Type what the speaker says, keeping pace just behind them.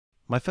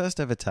My first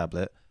ever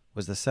tablet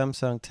was the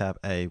Samsung Tab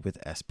A with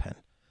S Pen.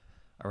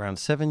 Around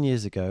 7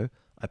 years ago,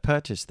 I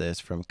purchased this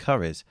from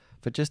Currys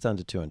for just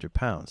under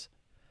 £200.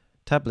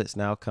 Tablets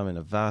now come in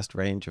a vast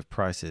range of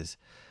prices,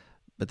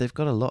 but they've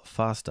got a lot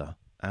faster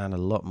and a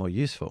lot more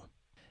useful.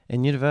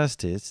 In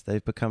universities,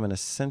 they've become an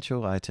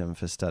essential item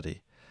for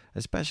study,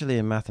 especially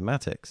in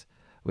mathematics.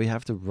 We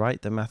have to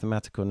write the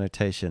mathematical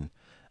notation,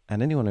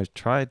 and anyone who's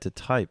tried to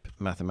type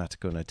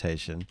mathematical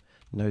notation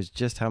knows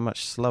just how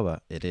much slower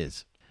it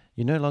is.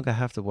 You no longer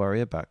have to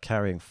worry about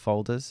carrying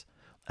folders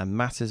and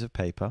masses of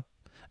paper,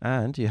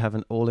 and you have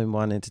an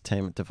all-in-one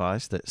entertainment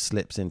device that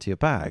slips into your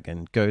bag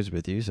and goes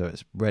with you, so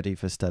it's ready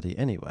for study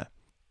anywhere.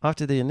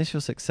 After the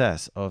initial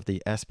success of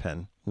the S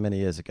Pen many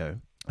years ago,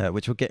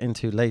 which we'll get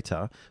into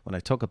later when I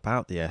talk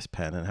about the S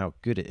Pen and how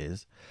good it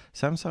is,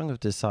 Samsung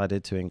have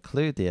decided to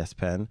include the S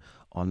Pen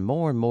on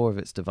more and more of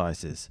its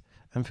devices,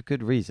 and for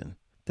good reason.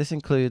 This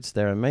includes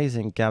their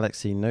amazing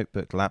Galaxy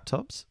notebook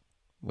laptops,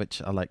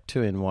 which are like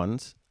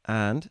 2-in-1s,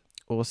 and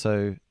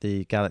also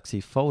the Galaxy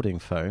folding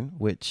phone,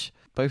 which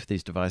both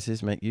these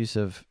devices make use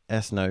of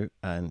S Note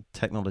and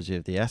technology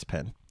of the S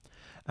Pen,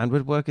 and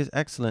would work as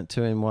excellent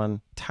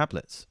 2-in-1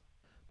 tablets.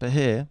 But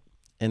here,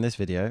 in this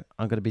video,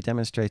 I'm going to be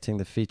demonstrating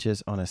the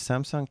features on a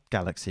Samsung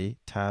Galaxy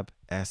Tab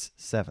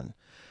S7,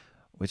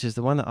 which is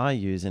the one that I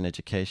use in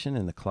education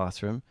in the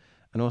classroom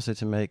and also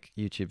to make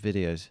YouTube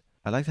videos.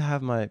 I like to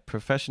have my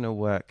professional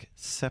work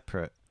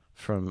separate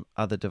from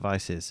other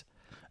devices,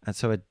 and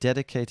so a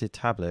dedicated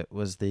tablet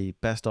was the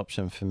best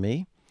option for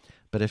me.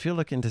 But if you're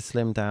looking to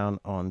slim down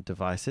on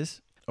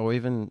devices, or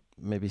even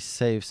maybe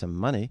save some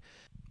money,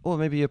 or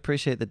maybe you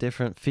appreciate the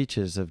different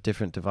features of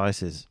different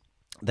devices,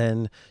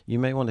 then you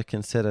may want to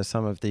consider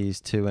some of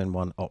these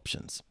 2-in-1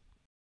 options.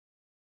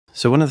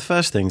 So one of the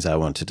first things I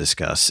want to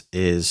discuss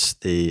is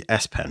the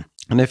S Pen.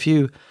 And if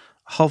you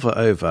hover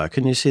over,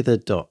 can you see the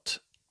dot?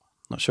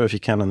 Not sure if you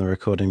can on the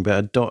recording, but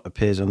a dot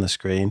appears on the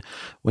screen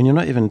when you're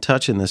not even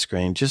touching the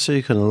screen, just so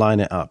you can line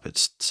it up.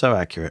 It's so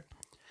accurate.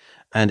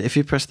 And if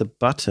you press the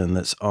button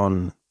that's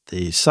on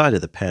the side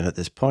of the pen at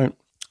this point,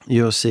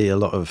 you'll see a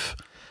lot of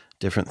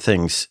different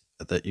things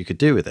that you could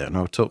do with it, and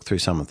I'll talk through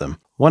some of them.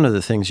 One of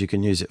the things you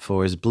can use it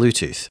for is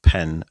Bluetooth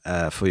pen.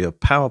 For your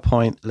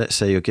PowerPoint, let's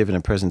say you're giving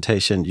a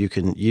presentation, you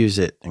can use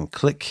it and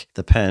click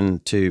the pen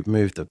to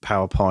move the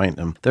PowerPoint.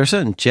 And there are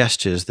certain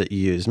gestures that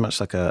you use,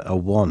 much like a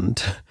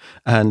wand,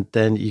 and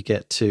then you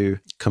get to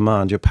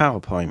command your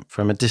PowerPoint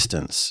from a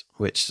distance,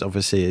 which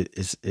obviously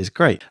is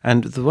great.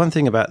 And the one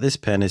thing about this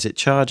pen is it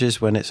charges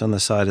when it's on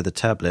the side of the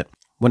tablet.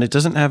 When it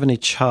doesn't have any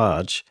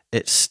charge,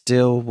 it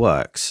still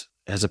works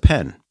as a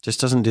pen, just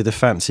doesn't do the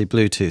fancy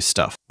Bluetooth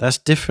stuff. That's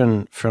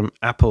different from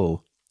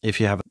Apple. If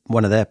you have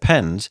one of their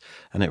pens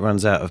and it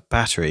runs out of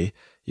battery,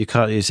 you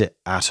can't use it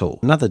at all.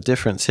 Another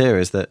difference here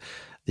is that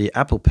the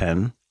Apple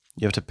Pen,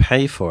 you have to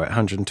pay for it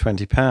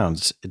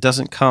 £120. It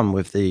doesn't come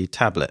with the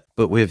tablet,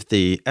 but with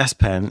the S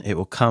Pen, it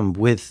will come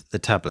with the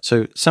tablet.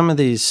 So some of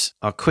these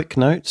are quick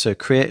note. So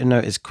create a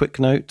note is quick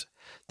note.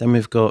 Then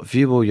we've got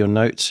view all your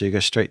notes, so you go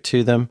straight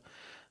to them.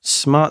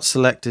 Smart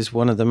Select is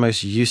one of the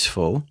most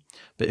useful.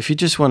 But if you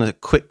just want a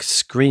quick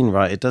screen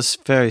write, it does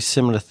a very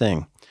similar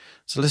thing.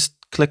 So let's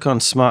click on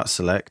Smart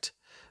Select,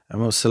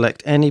 and we'll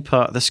select any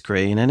part of the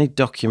screen, any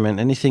document,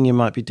 anything you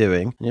might be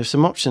doing. And you have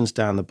some options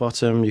down the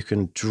bottom. You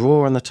can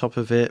draw on the top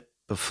of it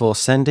before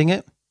sending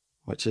it,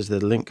 which is the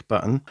link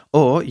button,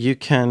 or you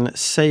can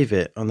save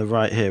it on the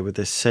right here with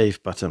this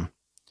Save button.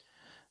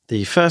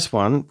 The first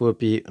one will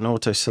be an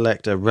auto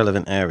select a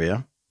relevant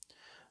area,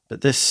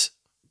 but this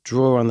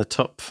draw on the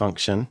top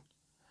function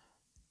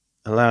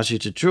allows you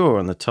to draw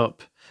on the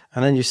top,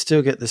 and then you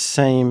still get the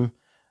same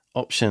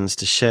options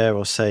to share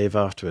or save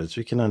afterwards.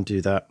 We can undo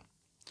that,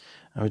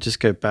 and we'll just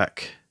go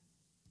back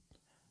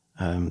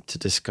to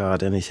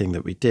discard anything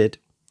that we did.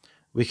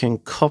 We can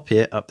copy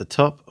it up the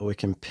top, or we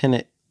can pin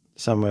it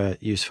somewhere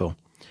useful.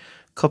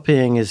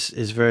 Copying is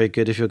very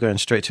good if you're going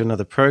straight to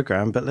another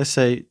program, but let's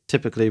say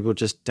typically we'll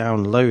just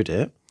download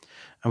it,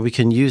 and we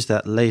can use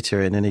that later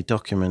in any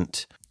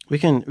document. We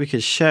can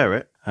share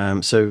it.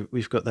 So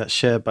we've got that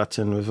share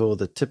button with all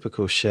the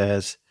typical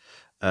shares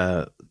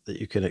that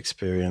you can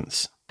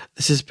experience.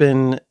 This has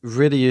been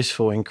really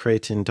useful in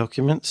creating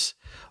documents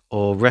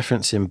or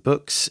referencing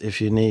books. If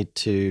you need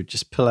to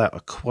just pull out a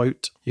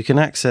quote, you can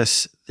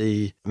access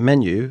the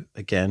menu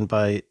again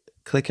by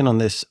clicking on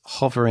this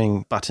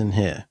hovering button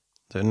here.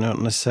 So not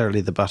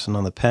necessarily the button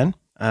on the pen.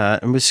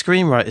 And with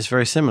screen write it's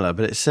very similar,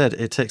 but it said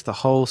it takes the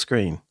whole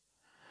screen.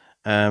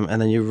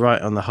 And then you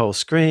write on the whole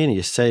screen,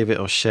 you save it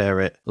or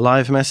share it.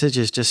 Live message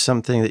is just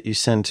something that you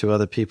send to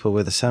other people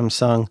with a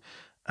Samsung,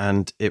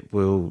 and it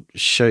will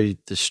show you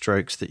the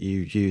strokes that you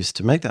use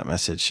to make that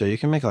message. So you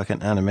can make like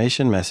an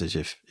animation message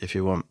if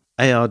you want.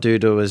 AR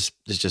Doodle is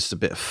just a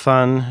bit of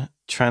fun.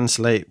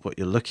 Translate what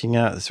you're looking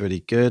at, it's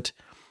really good,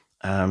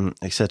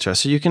 etc.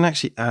 So you can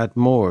actually add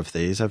more of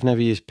these. I've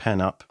never used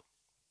Pen Up,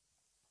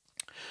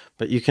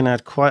 but you can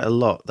add quite a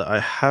lot that I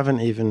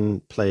haven't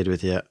even played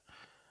with yet.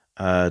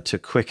 To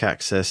quick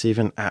access,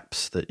 even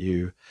apps that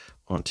you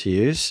want to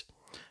use.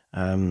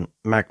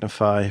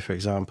 magnify, for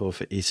example,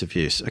 for ease of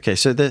use. Okay,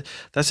 so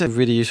that's a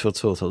really useful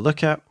tool to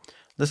look at.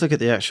 Let's look at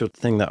the actual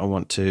thing that I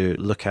want to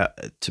look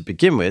at to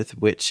begin with,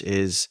 which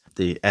is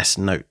the S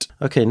Note.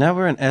 Okay, now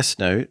we're in S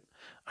Note.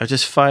 I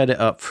just fired it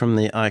up from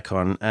the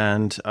icon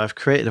and I've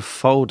created a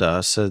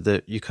folder so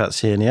that you can't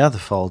see any other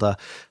folder,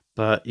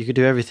 but you can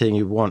do everything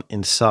you want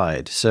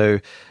inside.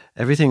 So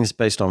everything is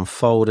based on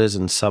folders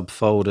and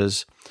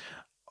subfolders.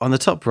 On the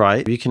top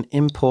right, you can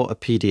import a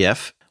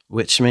PDF,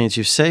 which means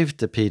you've saved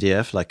the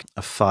PDF like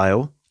a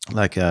file,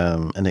 like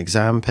an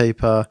exam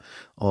paper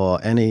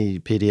or any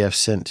PDF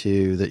sent to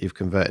you that you've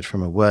converted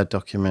from a Word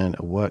document,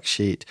 a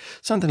worksheet,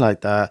 something like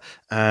that.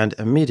 And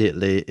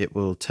immediately it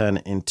will turn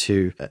it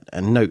into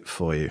a note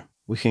for you.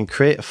 We can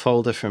create a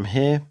folder from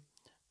here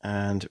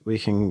and we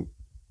can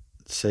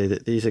say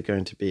that these are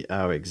going to be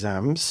our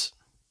exams.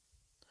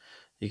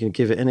 You can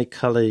give it any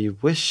color you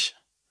wish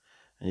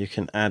and you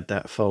can add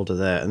that folder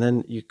there. And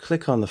then you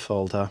click on the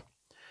folder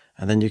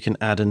and then you can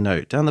add a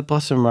note. Down the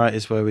bottom right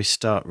is where we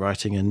start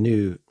writing a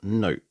new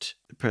note.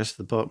 Press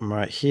the bottom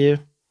right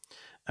here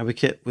and we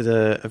get with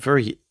a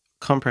very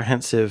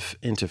comprehensive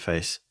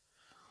interface.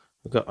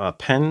 We've got our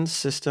pens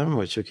system,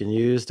 which we can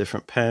use,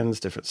 different pens,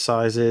 different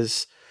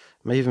sizes.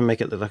 May even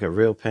make it look like a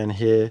real pen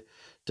here,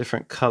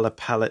 different color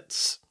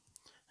palettes,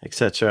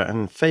 etc.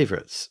 and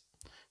favorites.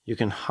 You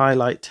can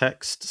highlight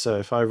text. So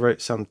if I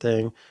wrote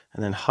something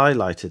and then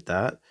highlighted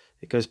that,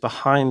 it goes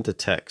behind the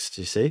text,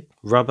 you see.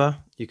 Rubber,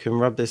 you can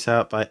rub this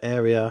out by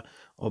area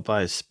or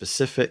by a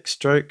specific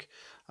stroke.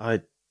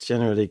 I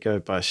generally go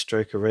by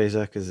stroke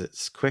eraser because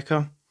it's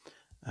quicker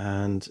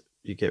and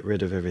you get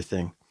rid of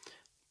everything.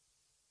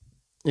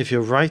 If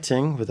you're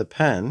writing with a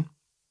pen,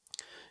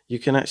 you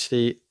can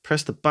actually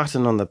press the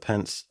button on the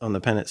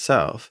pen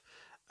itself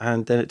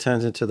and then it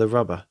turns into the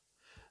rubber.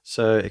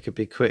 So it could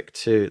be quick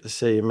to, let's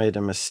say you made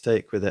a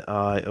mistake with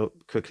the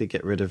quickly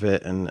get rid of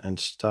it and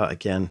start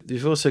again.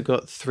 You've also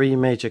got 3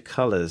 major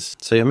colors.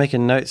 So you're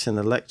making notes in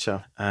the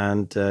lecture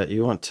and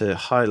you want to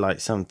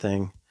highlight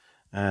something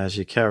as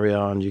you carry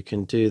on. You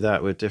can do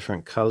that with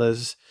different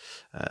colors,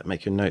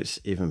 make your notes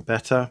even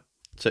better.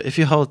 So if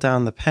you hold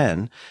down the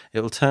pen,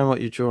 it will turn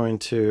what you draw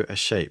into a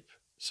shape.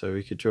 So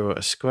we could draw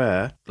a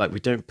square, like we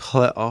don't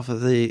pull it off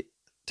of the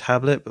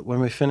tablet, but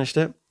when we finished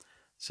it,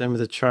 same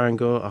with the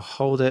triangle, I'll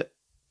hold it,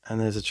 and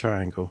there's a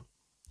triangle.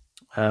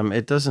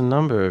 It does a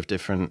number of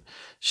different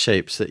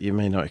shapes that you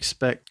may not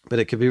expect, but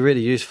it could be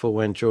really useful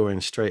when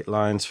drawing straight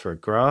lines for a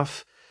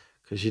graph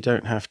because you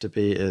don't have to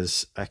be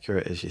as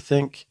accurate as you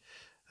think.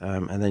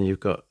 And then you've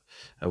got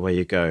away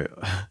you go.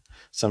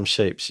 Some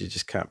shapes you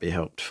just can't be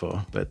helped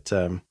for, but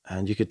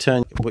and you could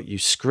turn what you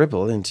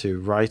scribble into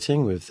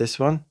writing with this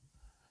one.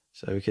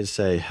 So we could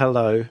say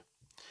hello,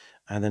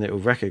 and then it will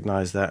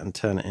recognize that and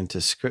turn it into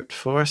script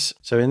for us.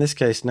 So in this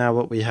case, now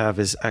what we have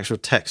is actual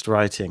text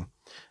writing.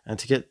 And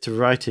to get to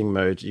writing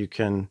mode, you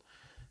can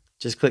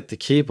just click the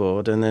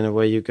keyboard and then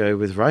away you go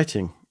with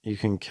writing. You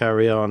can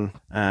carry on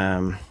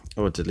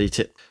or delete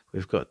it.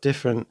 We've got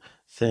different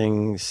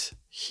things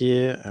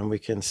here and we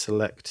can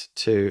select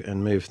 2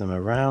 and move them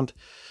around.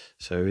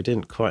 So we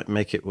didn't quite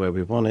make it where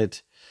we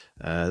wanted.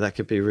 That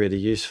could be really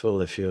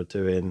useful if you're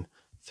doing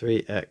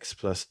 3x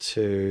plus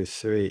 2,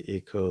 3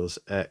 equals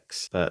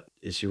x, but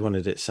you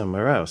wanted it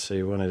somewhere else, so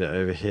you wanted it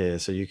over here.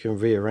 So you can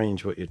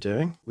rearrange what you're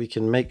doing. We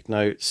can make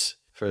notes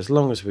for as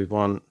long as we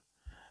want,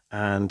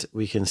 and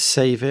we can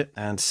save it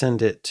and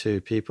send it to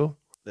people.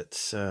 Let's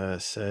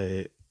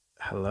say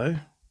hello,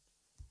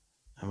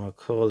 and we'll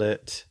call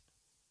it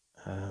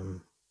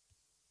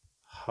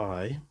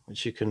hi,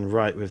 which you can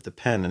write with the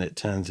pen and it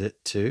turns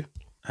it to.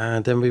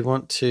 And then we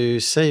want to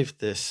save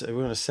this. We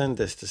want to send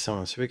this to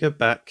someone. So we go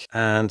back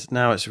and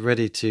now it's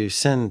ready to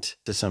send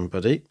to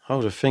somebody.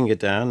 Hold a finger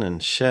down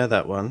and share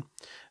that one.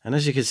 And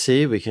as you can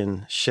see, we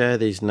can share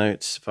these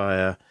notes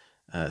via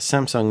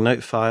Samsung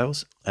Note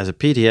files as a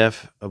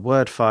PDF, a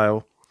Word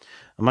file,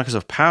 a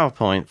Microsoft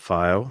PowerPoint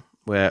file,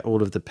 where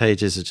all of the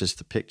pages are just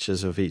the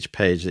pictures of each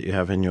page that you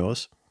have in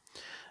yours,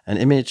 an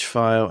image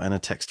file and a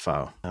text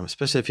file.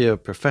 Especially if you're a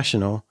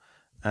professional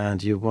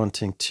and you're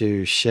wanting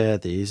to share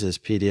these as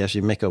PDFs,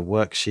 you make a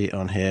worksheet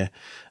on here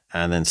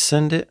and then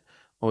send it,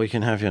 or you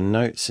can have your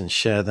notes and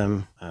share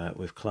them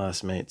with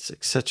classmates,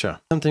 etc.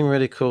 Something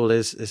really cool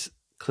is this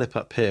clip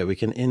up here. We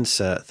can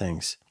insert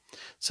things.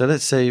 So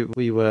let's say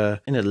we were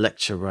in a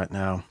lecture right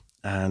now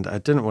and I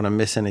didn't want to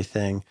miss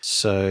anything.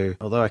 So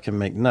although I can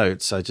make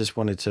notes, I just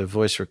wanted to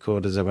voice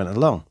record as I went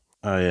along.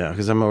 Oh yeah,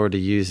 because I'm already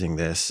using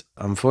this.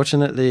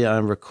 Unfortunately,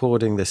 I'm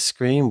recording this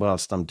screen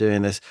whilst I'm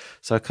doing this,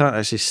 so I can't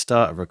actually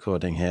start a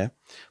recording here.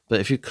 But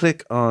if you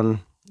click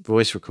on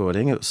voice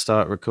recording, it will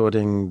start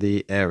recording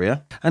the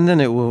area, and then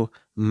it will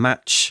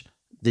match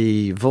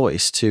the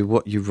voice to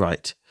what you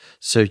write.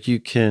 So you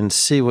can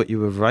see what you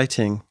were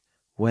writing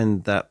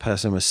when that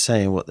person was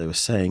saying what they were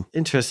saying.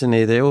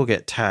 Interestingly, they all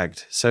get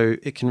tagged, so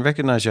it can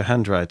recognize your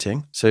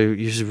handwriting. So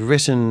you've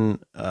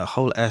written a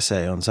whole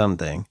essay on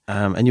something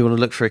and you want to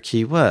look for a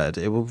key word.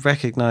 It will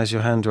recognize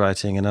your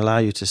handwriting and allow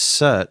you to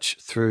search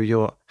through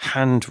your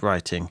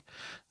handwriting.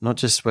 not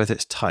just whether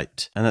it's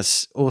typed. And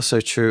that's also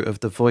true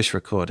of the voice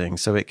recording.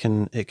 So it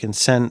can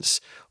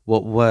sense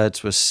what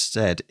words were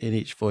said in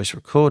each voice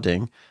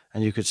recording,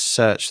 and you could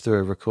search through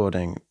a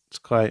recording. It's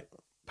quite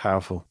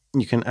powerful.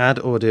 You can add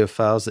audio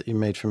files that you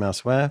made from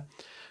elsewhere,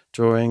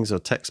 drawings or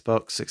text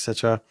box,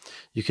 etc.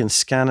 You can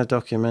scan a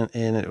document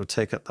in, it will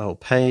take up the whole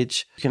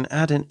page. You can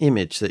add an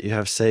image that you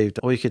have saved,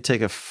 or you could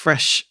take a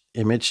fresh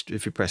image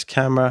if you press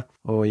camera,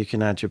 or you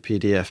can add your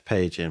PDF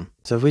page in.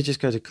 So if we just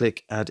go to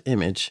click add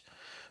image,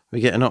 we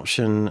get an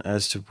option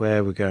as to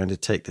where we're going to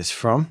take this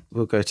from.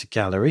 We'll go to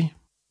gallery.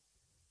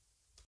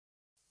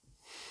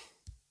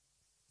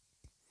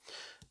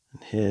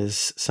 And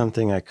here's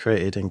something I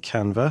created in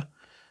Canva.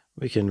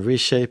 We can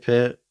reshape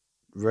it,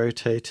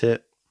 rotate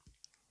it,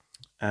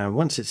 and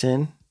once it's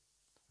in,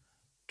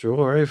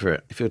 draw over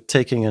it. If you're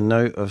taking a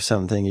note of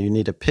something, you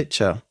need a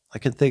picture. I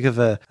can think of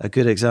a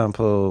good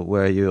example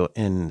where you're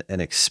in an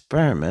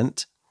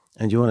experiment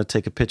and you want to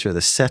take a picture of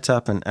the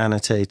setup and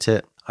annotate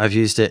it. I've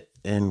used it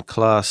in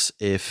class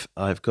if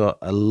I've got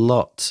a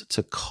lot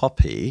to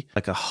copy,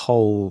 like a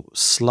whole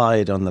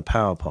slide on the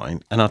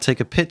PowerPoint, and I'll take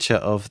a picture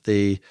of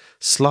the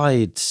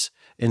slides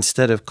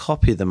instead of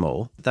copy them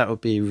all. That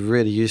would be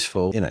really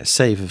useful,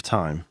 save of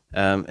time.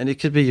 And it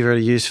could be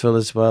really useful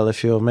as well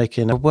if you're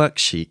making a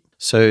worksheet.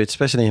 So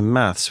especially in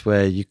maths,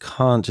 where you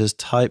can't just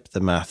type the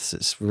maths,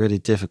 it's really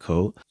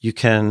difficult. You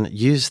can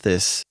use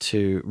this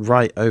to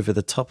write over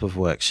the top of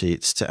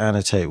worksheets to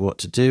annotate what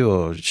to do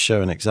or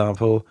show an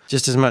example,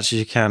 just as much as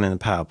you can in the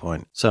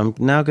PowerPoint. So I'm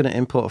now going to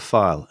import a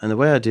file. And the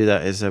way I do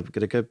that is I'm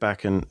going to go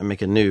back and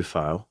make a new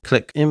file,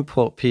 click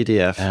import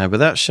PDF. And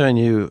without showing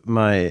you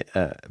my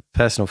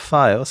personal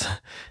files,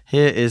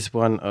 here is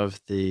one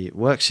of the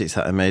worksheets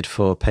that I made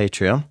for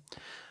Patreon.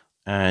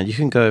 And you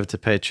can go over to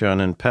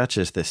Patreon and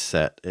purchase this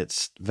set.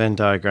 It's Venn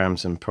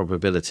diagrams and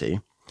probability,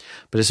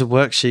 but it's a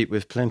worksheet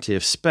with plenty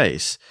of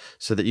space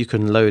so that you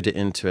can load it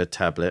into a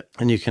tablet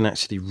and you can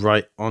actually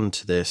write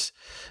onto this.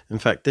 In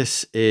fact,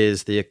 this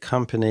is the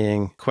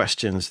accompanying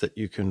questions that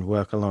you can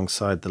work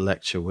alongside the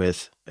lecture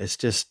with. It's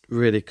just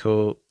really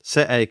cool.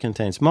 Set A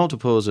contains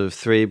multiples of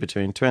 3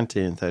 between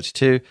 20 and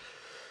 32.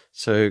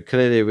 So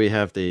clearly we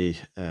have the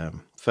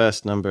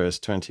first number as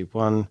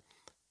 21,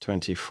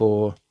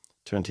 24,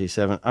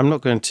 27. I'm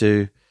not going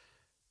to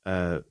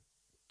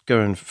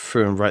go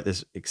through and write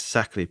this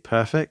exactly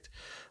perfect,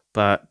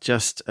 but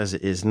just as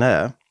it is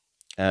now,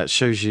 it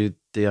shows you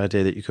the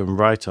idea that you can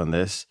write on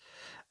this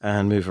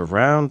and move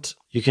around.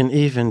 You can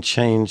even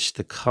change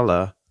the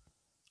color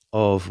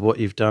of what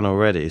you've done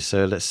already.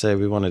 So let's say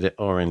we wanted it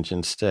orange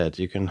instead.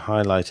 You can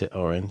highlight it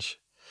orange.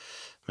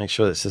 Make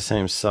sure it's the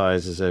same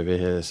size as over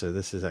here. So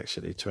this is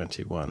actually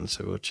 21.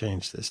 So we'll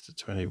change this to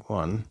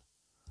 21.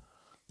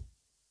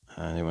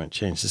 And it won't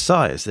change the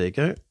size. There you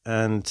go.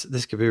 And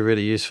this could be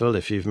really useful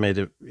if you've made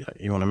it,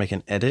 you want to make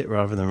an edit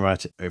rather than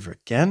write it over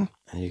again.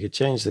 And you could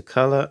change the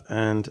color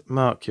and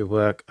mark your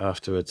work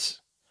afterwards.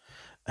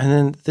 And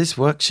then this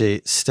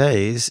worksheet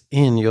stays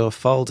in your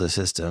folder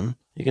system.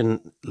 You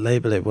can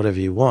label it whatever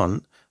you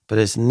want, but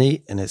it's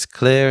neat and it's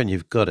clear and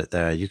you've got it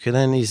there. You can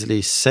then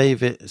easily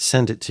save it,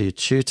 send it to your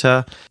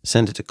tutor,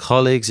 send it to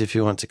colleagues if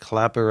you want to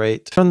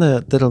collaborate. From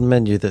the little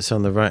menu that's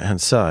on the right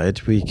hand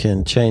side, we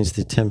can change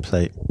the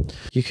template.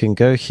 You can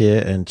go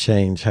here and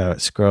change how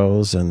it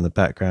scrolls and the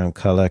background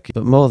color.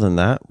 But more than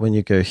that, when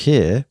you go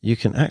here, you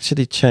can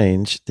actually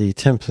change the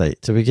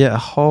template. So we get a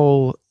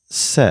whole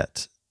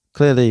set.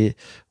 Clearly,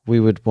 we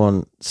would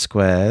want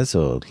squares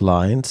or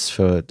lines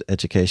for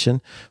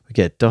education. We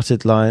get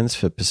dotted lines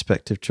for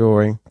perspective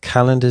drawing,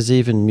 calendars,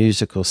 even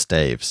musical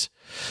staves.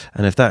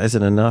 And if that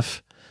isn't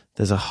enough,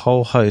 there's a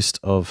whole host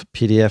of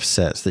PDF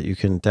sets that you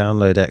can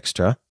download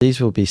extra.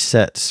 These will be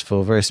sets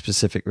for very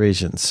specific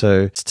reasons.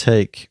 So let's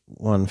take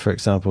one, for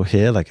example,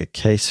 here, like a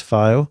case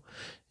file.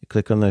 You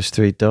click on those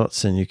 3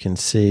 dots and you can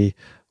see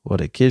what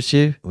it gives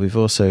you. We've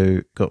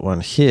also got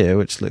one here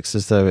which looks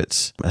as though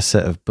it's a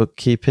set of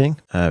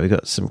bookkeeping. We've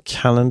got some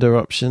calendar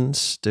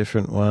options,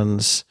 different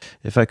ones.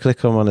 If I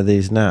click on one of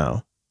these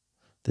now,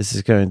 this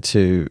is going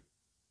to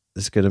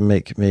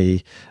make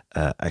me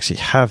actually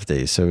have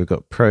these. So we've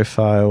got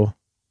profile,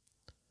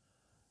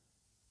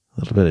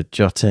 a little bit of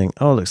jotting.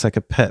 Oh, it looks like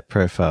a pet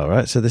profile,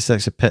 right? So this is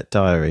actually a pet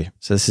diary.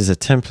 So this is a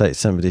template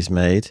somebody's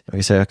made.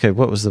 We say, okay,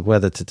 what was the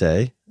weather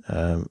today?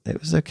 It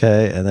was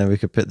okay, and then we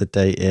could put the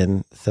date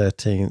in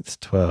 13th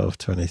 12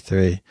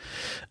 23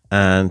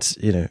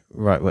 and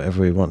write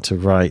whatever we want to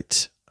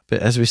write.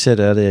 But as we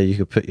said earlier, you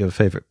could put your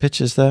favorite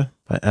pictures there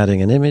by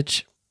adding an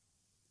image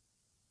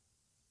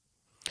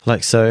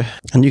like so,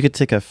 and you could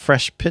take a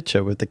fresh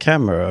picture with the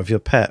camera of your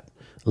pet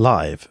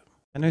live.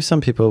 I know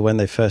some people, when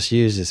they first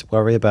use this,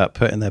 worry about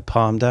putting their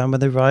palm down when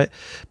they write,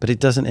 but it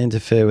doesn't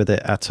interfere with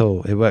it at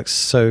all. It works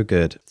so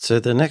good. So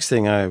the next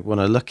thing I want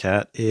to look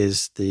at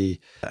is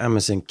the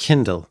Amazon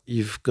Kindle.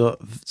 You've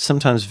got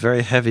sometimes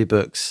very heavy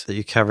books that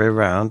you carry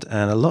around,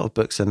 and a lot of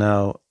books are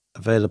now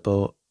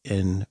available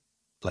in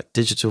like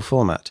digital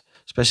format,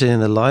 especially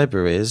in the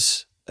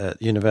libraries at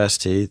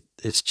university.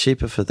 it's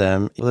cheaper for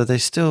them, although they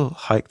still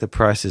hike the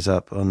prices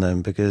up on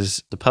them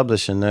because the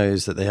publisher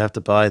knows that they have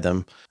to buy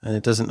them, and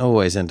it doesn't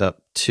always end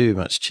up too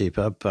much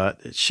cheaper, but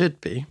it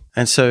should be.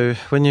 And so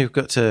when you've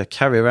got to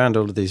carry around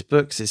all of these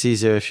books, it's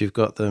easier if you've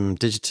got them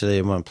digitally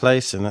in one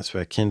place, and that's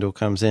where Kindle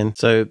comes in.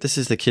 So this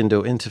is the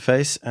Kindle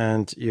interface,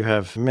 and you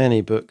have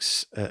many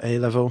books at A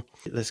level.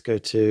 Let's go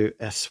to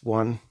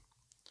S1.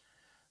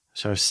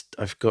 So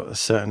I've got a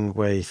certain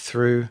way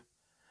through,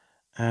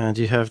 and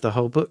you have the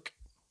whole book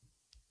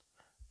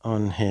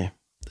on here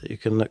that you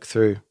can look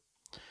through.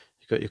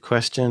 You've got your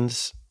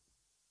questions,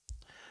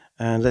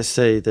 and let's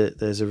say that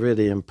there's a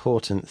really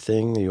important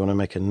thing that you want to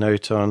make a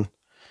note on.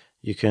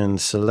 You can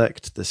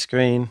select the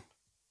screen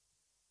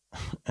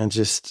and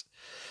just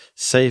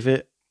save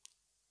it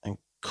and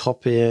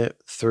copy it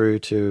through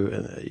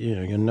to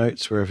your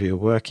notes wherever you're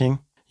working.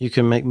 You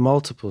can make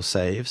multiple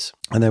saves,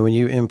 and then when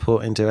you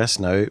import into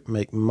S-Note,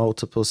 make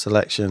multiple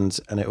selections,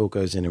 and it all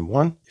goes in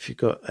one. If you've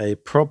got a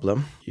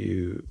problem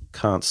you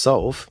can't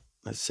solve,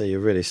 let's say you're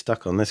really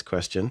stuck on this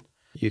question,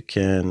 you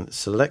can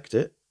select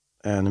it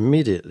and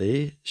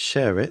immediately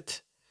share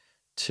it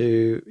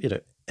to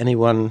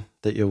anyone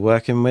that you're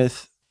working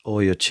with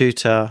or your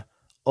tutor,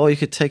 or you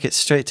could take it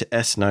straight to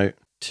S-Note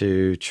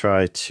to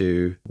try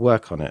to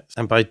work on it.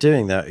 And by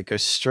doing that, it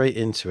goes straight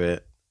into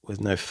it with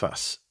no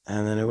fuss.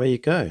 And then away you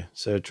go.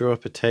 So draw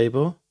up a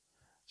table.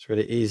 It's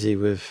really easy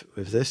with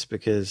this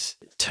because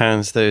it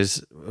turns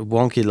those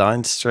wonky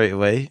lines straight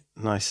away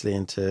nicely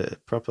into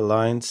proper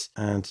lines,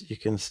 and you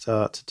can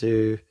start to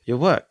do your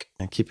work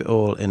and keep it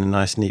all in a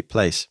nice, neat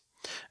place.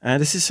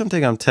 And this is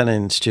something I'm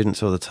telling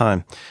students all the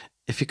time.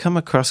 If you come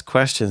across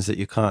questions that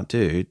you can't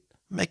do,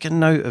 make a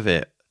note of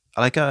it.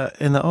 Like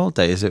in the old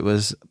days, it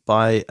was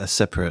buy a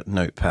separate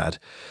notepad.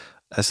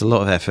 That's a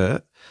lot of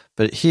effort.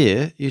 But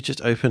here, you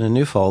just open a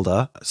new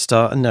folder,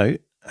 start a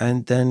note,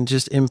 and then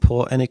just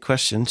import any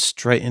questions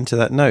straight into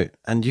that note.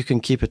 And you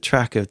can keep a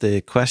track of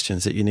the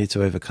questions that you need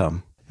to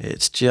overcome.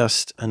 It's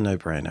just a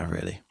no-brainer,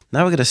 really.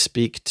 Now we're going to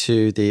speak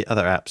to the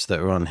other apps that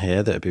are on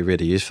here that would be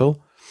really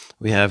useful.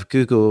 We have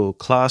Google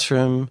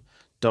Classroom,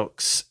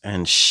 Docs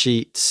and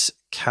Sheets,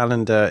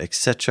 Calendar,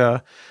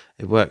 etc.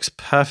 It works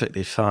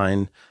perfectly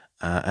fine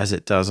as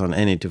it does on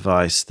any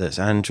device that's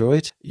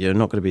Android. You're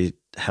not going to be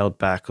held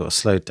back or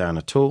slowed down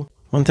at all.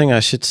 One thing I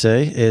should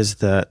say is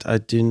that I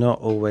do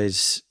not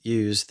always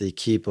use the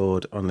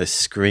keyboard on this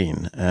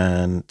screen,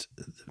 and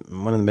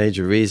one of the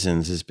major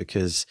reasons is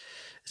because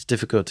it's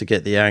difficult to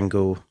get the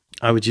angle.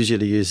 I would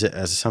usually use it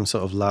as some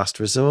sort of last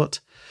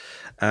resort,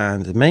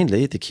 and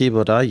mainly the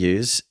keyboard I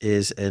use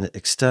is an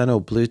external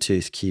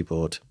Bluetooth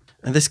keyboard.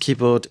 And this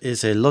keyboard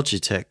is a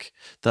Logitech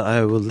that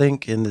I will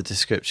link in the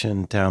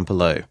description down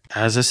below.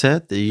 As I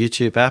said, the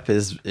YouTube app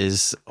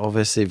is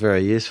obviously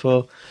very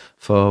useful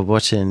for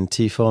watching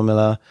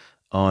T-Formula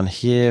on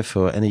here,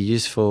 for any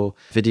useful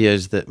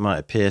videos that might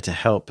appear to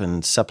help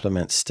and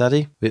supplement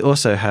study. We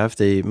also have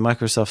the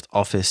Microsoft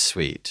Office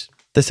suite.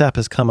 This app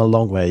has come a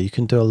long way. You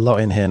can do a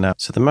lot in here now.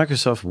 So the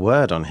Microsoft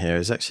Word on here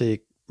is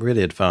actually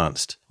really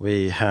advanced.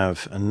 We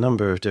have a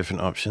number of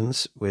different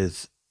options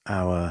with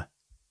our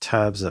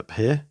tabs up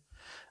here.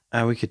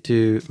 And we could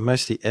do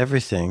mostly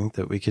everything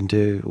that we can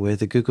do with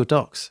the Google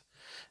Docs,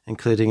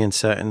 including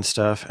inserting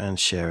stuff and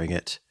sharing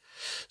it.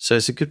 So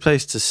it's a good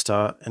place to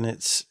start. And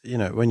it's,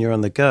 when you're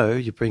on the go,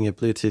 you bring your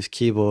Bluetooth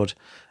keyboard,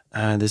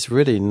 and there's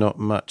really not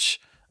much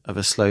of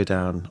a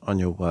slowdown on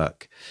your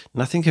work.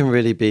 Nothing can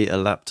really beat a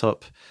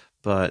laptop,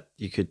 but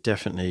you could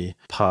definitely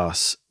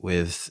pass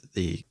with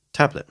the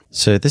tablet.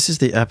 So this is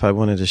the app I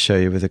wanted to show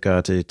you with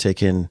regard to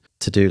taking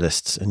to-do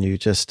lists, and you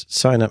just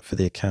sign up for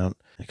the account.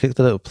 Click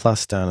the little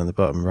plus down in the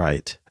bottom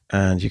right,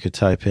 and you could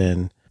type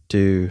in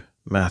do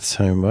maths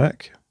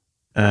homework,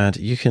 and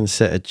you can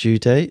set a due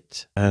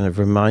date and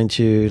remind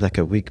you like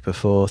a week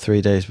before,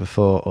 3 days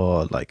before,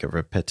 or like a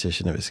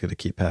repetition if it's going to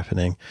keep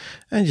happening.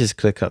 And you just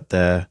click up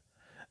there,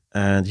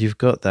 and you've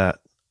got that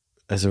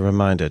as a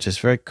reminder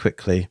just very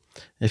quickly.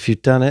 If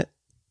you've done it,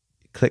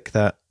 click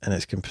that and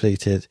it's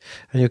completed,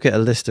 and you'll get a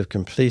list of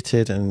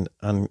completed and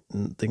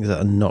things that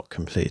are not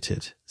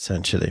completed,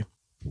 essentially.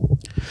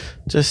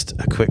 Just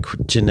a quick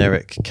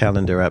generic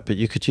calendar app, but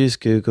you could use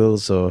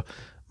Google's or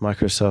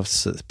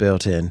Microsoft's that's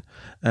built in,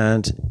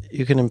 and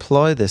you can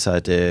employ this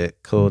idea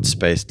called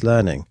spaced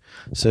learning.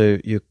 So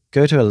you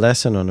go to a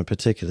lesson on a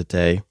particular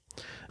day,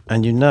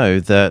 and you know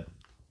that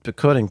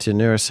according to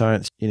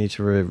neuroscience, you need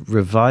to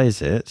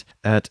revise it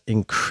at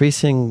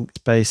increasing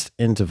spaced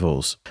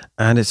intervals.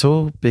 And it's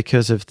all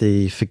because of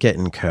the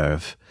forgetting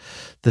curve.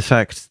 The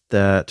fact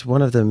that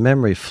one of the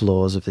memory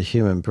flaws of the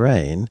human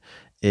brain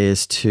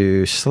is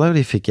to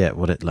slowly forget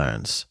what it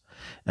learns.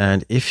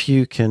 And if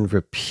you can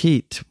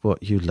repeat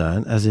what you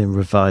learn, as in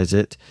revise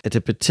it, at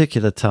a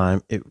particular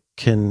time, it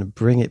can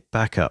bring it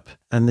back up.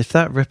 And if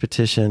that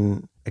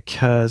repetition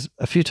occurs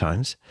a few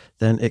times,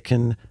 then it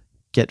can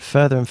get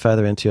further and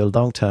further into your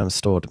long-term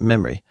stored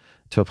memory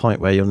to a point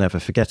where you'll never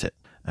forget it.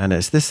 And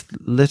it's this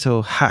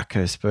little hack,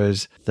 I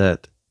suppose,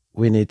 that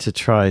we need to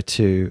try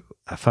to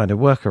find a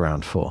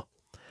workaround for.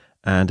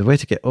 And the way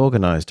to get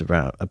organized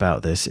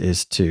about this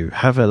is to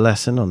have a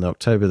lesson on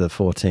October the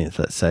 14th,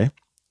 let's say.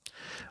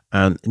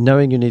 And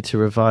knowing you need to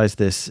revise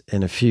this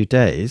in a few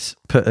days,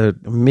 put an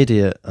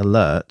immediate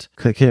alert,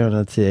 click here on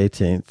the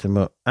 18th, and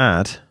we'll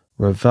add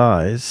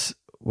revise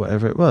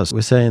whatever it was.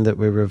 We're saying that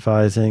we're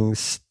revising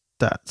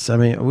stats. I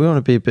mean, we want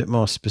to be a bit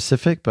more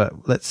specific,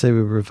 but let's say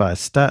we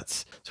revise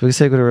stats. So we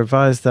say we're going to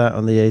revise that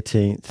on the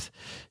 18th.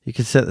 You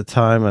can set the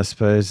time, I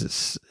suppose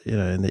it's,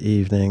 in the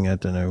evening. I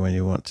don't know when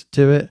you want to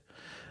do it.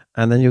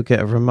 And then you'll get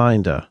a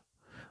reminder.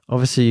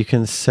 Obviously, you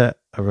can set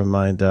a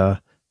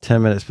reminder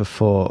 10 minutes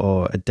before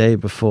or a day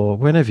before,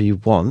 whenever you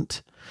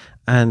want,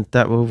 and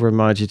that will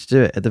remind you to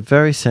do it. At the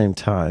very same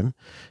time,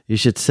 you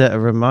should set a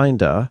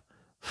reminder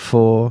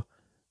for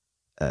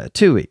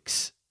 2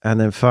 weeks, and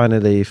then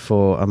finally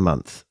for a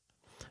month.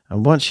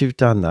 And once you've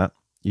done that,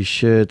 you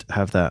should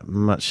have that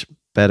much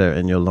better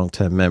in your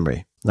long-term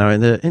memory. Now,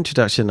 in the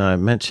introduction, I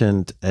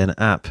mentioned an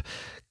app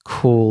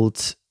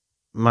called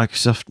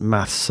Microsoft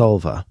Math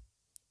Solver.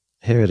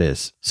 Here it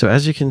is. So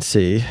as you can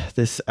see,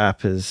 this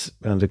app has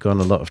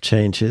undergone a lot of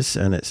changes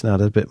and it's now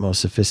a bit more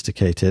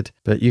sophisticated,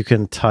 but you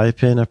can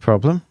type in a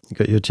problem. You've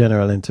got your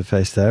general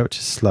interface there, which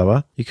is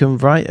slower. You can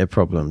write a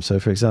problem. So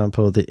for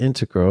example, the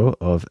integral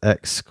of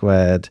x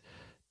squared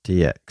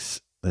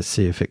dx. Let's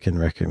see if it can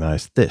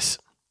recognize this.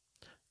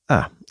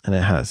 And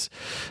it has.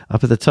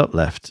 Up at the top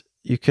left,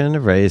 you can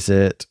erase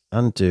it,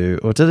 undo,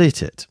 or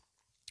delete it.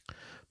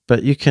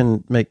 But you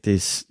can make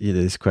these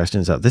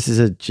questions up. This is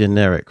a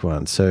generic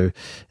one. So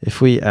if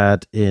we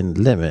add in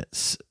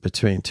limits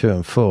between 2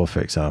 and 4, for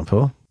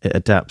example, it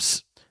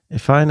adapts.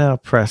 If I now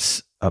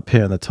press up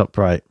here in the top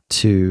right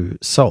to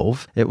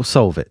solve, it will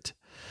solve it.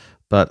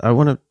 But I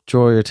want to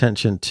draw your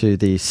attention to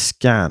the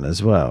scan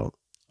as well.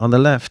 On the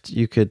left,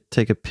 you could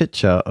take a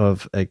picture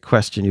of a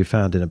question you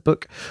found in a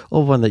book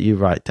or one that you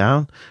write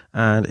down,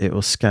 and it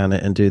will scan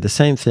it and do the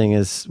same thing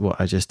as what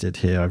I just did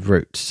here. I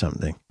wrote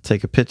something.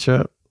 Take a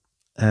picture,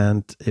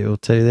 and it will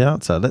tell you the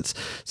answer. Let's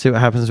see what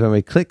happens when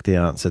we click the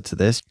answer to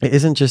this. It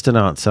isn't just an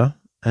answer.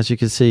 As you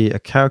can see, a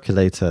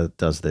calculator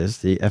does this.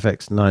 The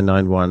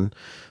FX991,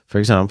 for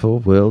example,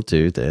 will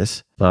do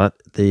this.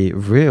 But the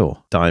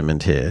real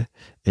diamond here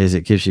is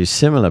it gives you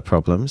similar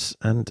problems.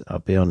 And I'll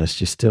be honest,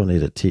 you still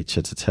need a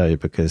teacher to tell you,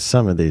 because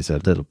some of these are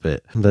a little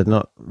bit, they're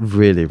not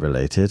really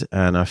related.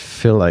 And I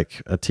feel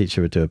like a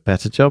teacher would do a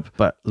better job.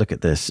 But look at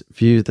this.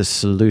 View the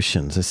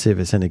solutions and see if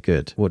it's any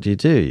good. What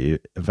do? You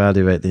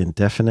evaluate the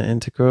indefinite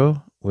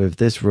integral with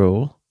this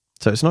rule.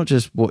 So it's not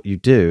just what you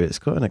do, it's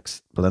got an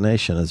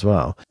explanation as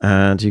well.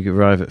 And you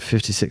arrive at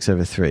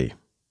 56/3.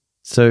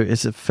 So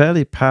it's a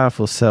fairly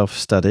powerful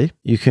self-study.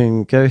 You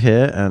can go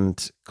here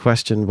and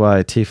question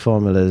why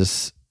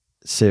T-Formula's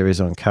series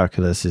on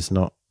calculus is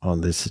not on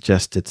the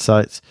suggested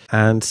sites.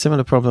 And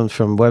similar problems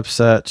from web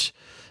search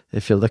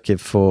if you're looking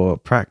for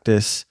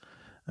practice,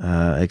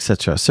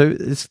 etc. So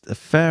it's a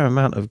fair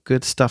amount of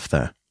good stuff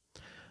there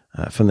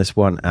from this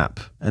one app.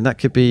 And that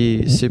could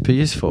be super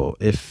useful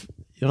if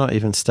you're not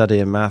even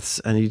studying maths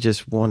and you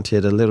just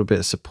wanted a little bit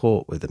of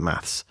support with the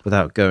maths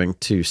without going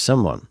to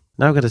someone.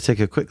 Now I'm going to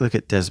take a quick look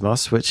at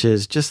Desmos, which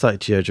is just like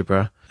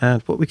GeoGebra.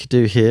 And what we could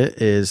do here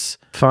is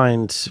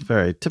find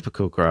very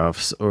typical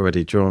graphs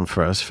already drawn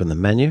for us from the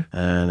menu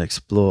and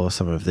explore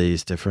some of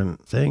these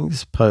different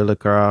things. Polar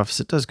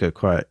graphs, it does go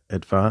quite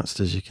advanced,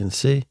 as you can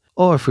see.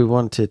 Or if we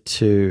wanted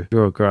to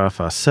draw a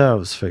graph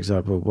ourselves, for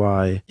example,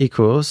 y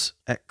equals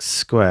x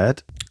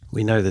squared.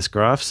 We know this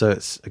graph, so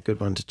it's a good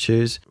one to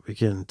choose. We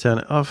can turn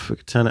it off, we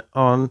can turn it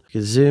on, we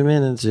can zoom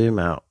in and zoom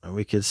out, and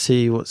we can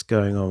see what's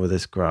going on with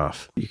this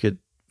graph. You could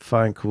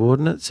find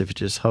coordinates if you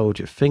just hold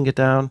your finger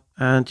down,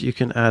 and you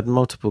can add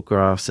multiple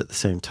graphs at the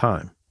same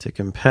time to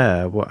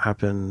compare what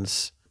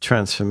happens,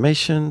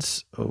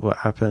 transformations, or what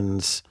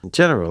happens in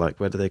general, like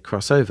where do they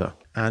cross over.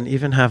 And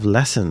even have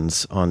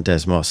lessons on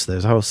Desmos.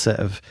 There's a whole set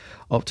of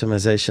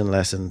optimization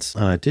lessons.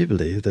 And I do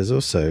believe there's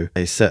also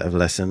a set of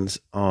lessons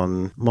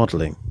on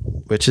modeling,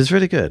 which is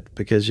really good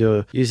because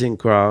you're using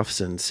graphs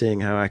and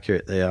seeing how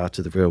accurate they are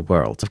to the real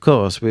world. Of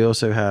course, we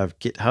also have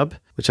GitHub,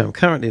 which I'm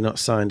currently not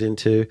signed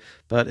into,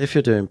 but if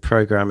you're doing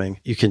programming,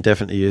 you can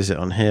definitely use it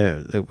on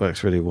here. It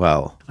works really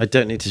well. I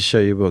don't need to show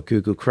you what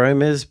Google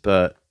Chrome is,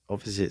 but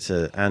obviously it's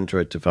an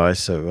Android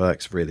device, so it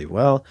works really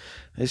well.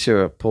 It's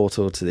your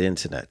portal to the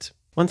internet.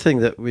 One thing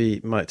that we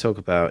might talk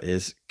about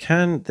is,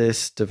 can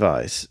this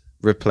device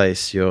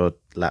replace your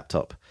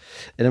laptop?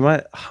 And in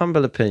my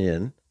humble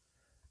opinion,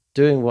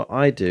 doing what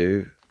I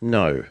do,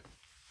 no,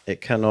 it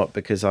cannot,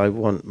 because I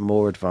want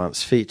more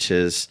advanced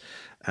features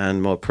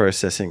and more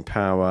processing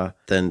power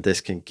than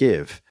this can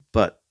give.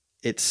 But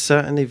it's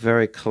certainly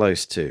very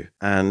close to.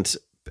 And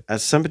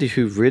as somebody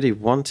who really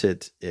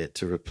wanted it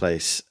to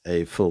replace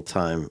a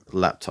full-time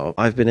laptop,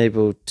 I've been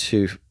able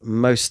to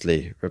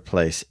mostly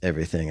replace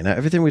everything. And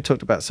everything we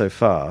talked about so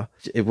far,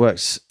 it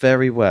works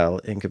very well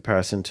in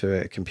comparison to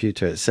a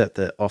computer, except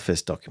the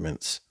Office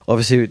documents.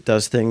 Obviously, it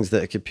does things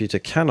that a computer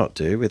cannot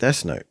do with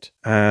S-Note.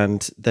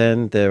 And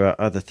then there are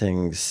other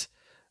things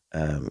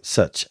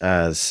such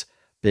as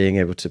being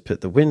able to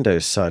put the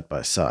windows side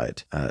by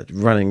side,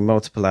 running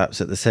multiple apps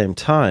at the same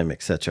time,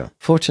 etc.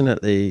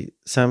 Fortunately,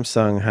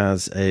 Samsung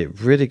has a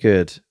really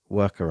good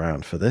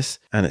workaround for this,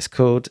 and it's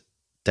called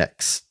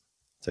DeX.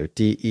 So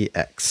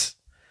DEX.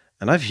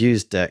 And I've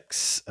used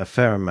DeX a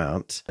fair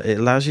amount. It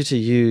allows you to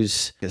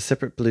use a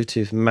separate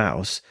Bluetooth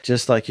mouse,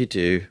 just like you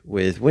do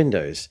with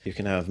Windows. You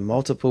can have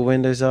multiple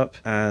windows up,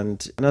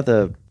 and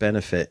another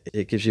benefit,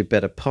 it gives you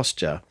better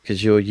posture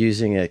because you're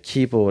using a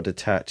keyboard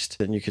attached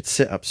and you could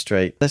sit up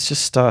straight. Let's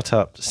just start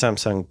up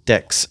Samsung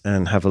DeX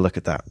and have a look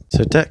at that.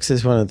 So DeX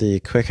is one of the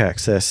quick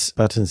access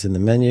buttons in the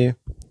menu.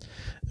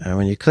 And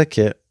when you click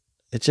it,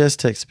 it just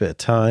takes a bit of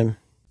time.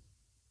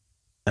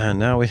 And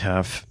now we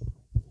have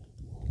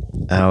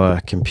our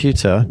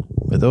computer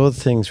with all the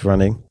things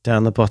running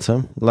down the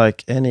bottom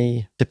like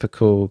any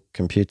typical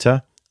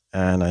computer,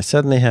 and I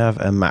suddenly have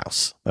a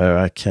mouse where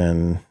I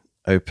can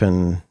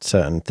open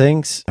certain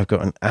things. I've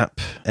got an app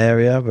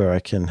area where I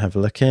can have a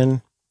look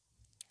in,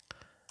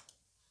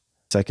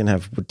 so I can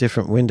have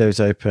different windows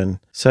open.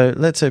 So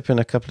let's open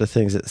a couple of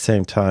things at the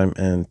same time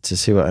and to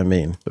see what I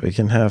mean. But we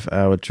can have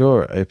our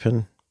drawer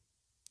open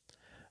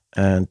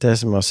and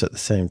Desmos at the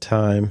same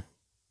time.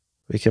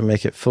 We can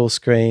make it full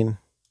screen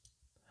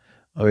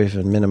or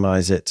even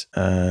minimize it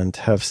and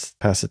have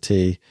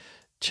opacity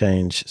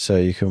change so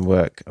you can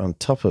work on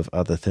top of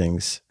other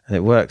things. And it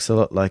works a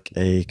lot like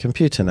a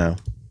computer now.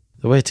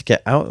 The way to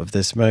get out of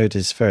this mode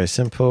is very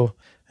simple,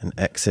 and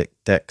exit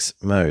DeX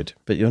mode.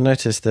 But you'll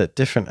notice that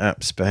different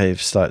apps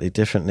behave slightly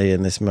differently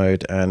in this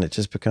mode, and it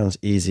just becomes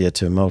easier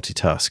to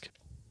multitask.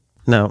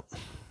 Now,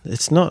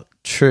 it's not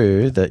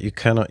true that you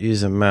cannot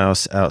use a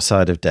mouse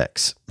outside of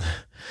DeX,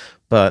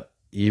 but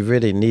you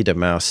really need a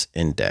mouse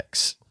in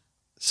DeX.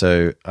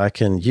 So I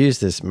can use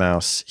this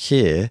mouse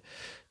here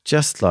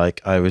just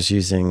like I was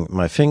using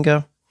my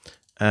finger,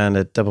 and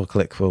a double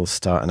click will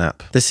start an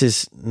app. This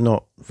is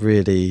not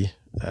really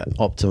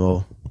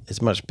optimal.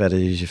 It's much better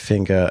to use your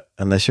finger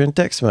unless you're in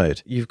DeX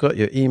mode. You've got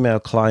your email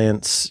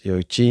clients,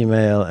 your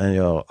Gmail and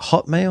your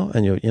Hotmail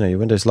and your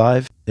Windows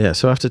Live. Yeah,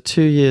 so after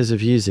 2 years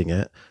of using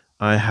it,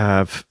 I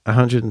have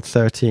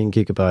 113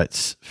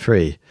 gigabytes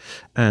free.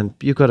 And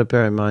you've got to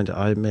bear in mind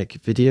I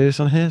make videos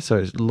on here, so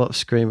it's a lot of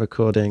screen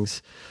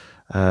recordings.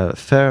 A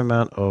fair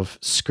amount of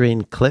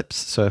screen clips.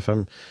 So if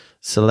I'm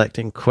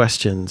selecting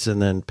questions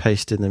and then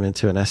pasting them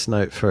into an S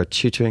Note for a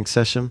tutoring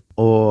session,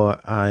 or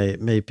I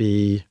may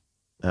be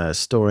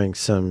storing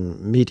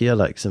some media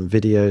like some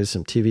videos,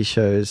 some TV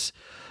shows.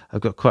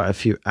 I've got quite a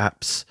few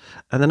apps,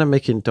 and then I'm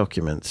making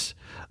documents.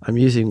 I'm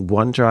using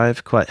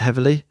OneDrive quite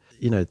heavily.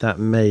 That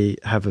may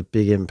have a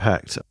big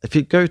impact. If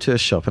you go to a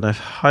shop, and I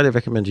highly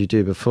recommend you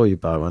do before you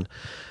buy one,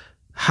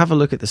 have a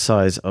look at the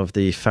size of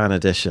the fan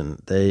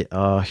edition. They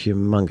are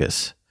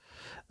humongous.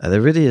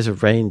 There really is a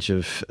range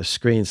of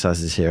screen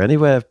sizes here,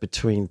 anywhere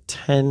between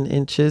 10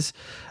 inches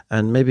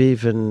and maybe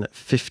even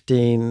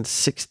 15,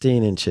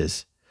 16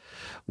 inches,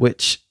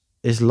 which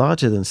is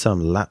larger than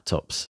some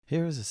laptops.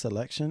 Here is a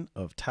selection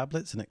of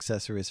tablets and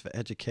accessories for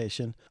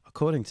education,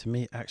 according to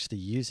me actually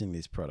using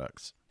these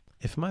products.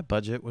 If my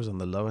budget was on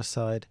the lower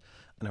side,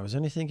 and I was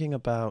only thinking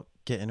about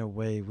getting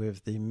away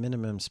with the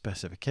minimum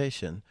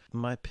specification,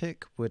 my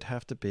pick would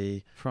have to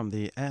be from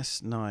the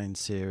S9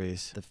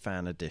 series, the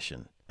fan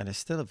edition. And it's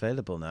still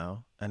available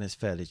now and is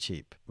fairly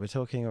cheap. We're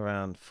talking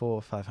around £400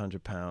 or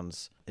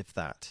 £500, if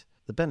that.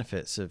 The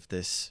benefits of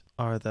this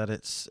are that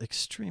it's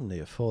extremely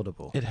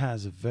affordable. It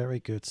has a very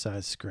good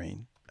sized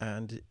screen,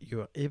 and you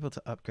are able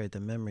to upgrade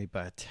the memory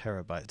by 1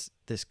 terabyte.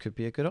 This could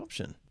be a good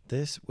option.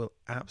 This will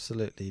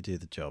absolutely do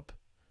the job.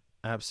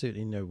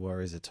 Absolutely no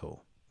worries at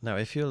all. Now,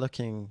 if you're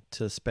looking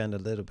to spend a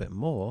little bit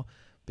more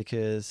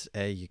because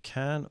you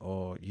can,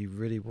 or you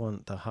really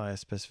want the higher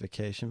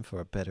specification for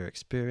a better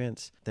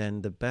experience,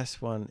 then the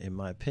best one, in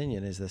my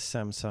opinion, is the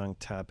Samsung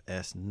Tab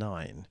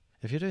S9.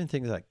 If you're doing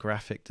things like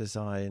graphic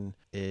design,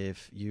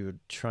 if you're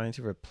trying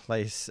to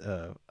replace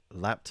a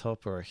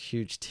laptop or a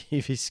huge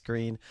TV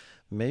screen,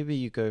 maybe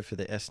you go for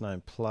the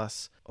S9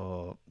 Plus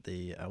or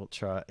the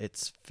Ultra.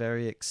 It's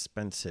very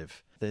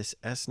expensive. This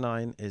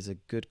S9 is a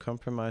good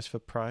compromise for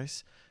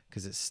price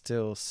because it's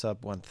still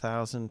sub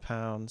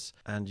 £1,000,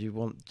 and you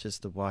want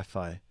just the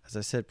Wi-Fi. As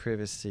I said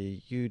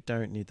previously, you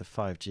don't need the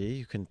 5G.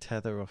 You can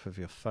tether off of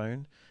your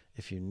phone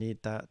if you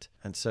need that,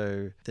 and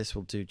so this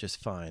will do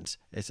just fine.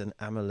 It's an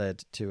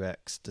AMOLED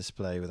 2X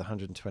display with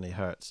 120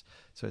 Hz,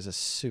 so it's a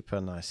super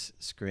nice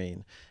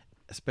screen,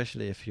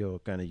 especially if you're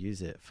going to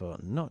use it for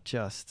not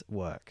just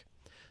work.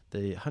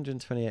 The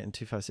 128 and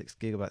 256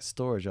 gigabyte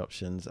storage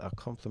options are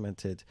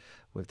complemented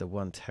with the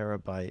 1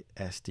 terabyte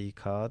SD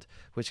card,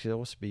 which can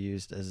also be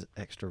used as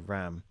extra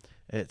RAM.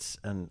 It's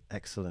an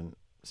excellent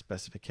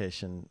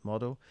specification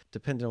model.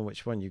 Depending on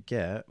which one you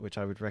get, which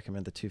I would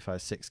recommend the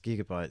 256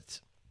 gigabytes,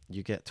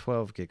 you get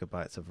 12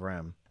 gigabytes of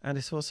RAM. And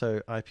it's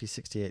also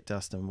IP68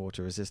 dust and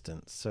water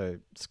resistant, so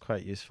it's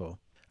quite useful.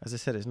 As I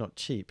said, it's not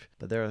cheap,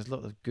 but there are a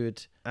lot of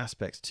good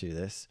aspects to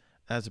this.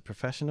 As a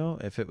professional,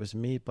 if it was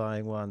me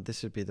buying one,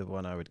 this would be the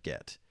one I would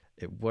get.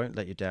 It won't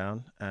let you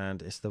down,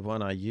 and it's the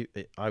one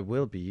I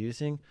will be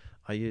using.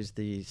 I use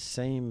the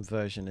same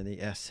version in the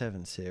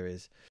S7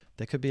 series.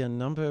 There could be a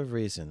number of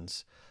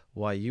reasons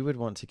why you would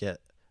want to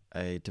get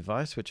a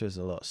device which is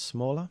a lot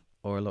smaller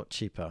or a lot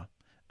cheaper,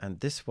 and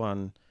this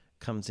one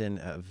comes in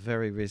at a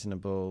very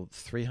reasonable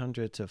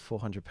 £300 to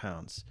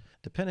 £400,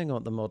 depending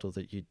on the model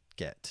that you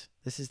get.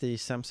 This is the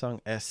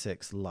Samsung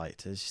S6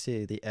 Lite. As you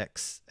see, the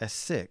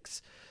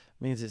S6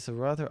 means it's a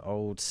rather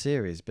old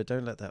series, but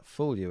don't let that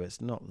fool you.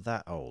 It's not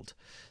that old.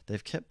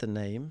 They've kept the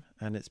name,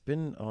 and it's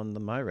been on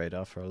my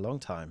radar for a long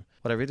time.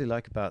 What I really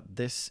like about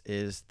this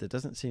is there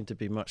doesn't seem to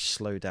be much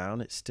slow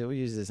down. It still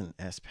uses an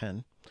S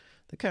Pen.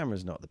 The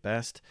camera's not the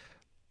best,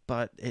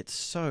 but it's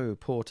so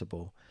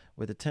portable.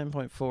 With a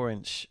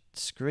 10.4-inch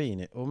screen,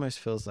 it almost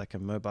feels like a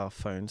mobile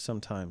phone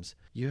sometimes.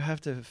 You have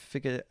to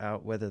figure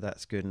out whether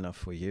that's good enough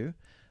for you.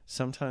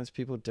 Sometimes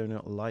people do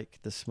not like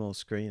the small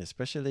screen,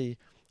 especially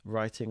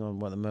writing on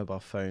one of the mobile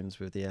phones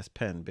with the S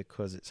Pen,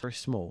 because it's very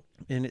small.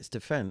 In its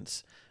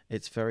defense,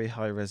 it's very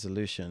high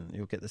resolution.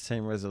 You'll get the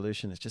same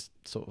resolution, it's just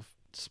sort of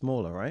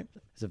smaller, right?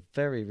 It's a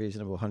very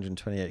reasonable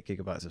 128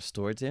 gigabytes of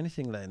storage. The only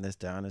thing letting this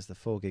down is the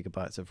 4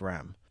 gigabytes of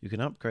RAM. You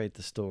can upgrade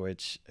the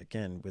storage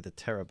again with a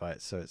terabyte,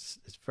 so it's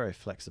very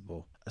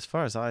flexible. As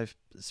far as I've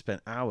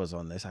spent hours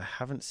on this, I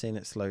haven't seen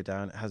it slow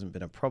down. It hasn't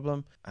been a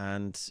problem,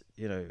 and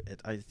you know,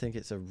 I think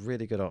it's a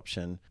really good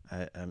option,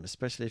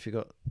 especially if you've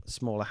got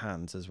smaller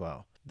hands as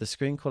well. The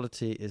screen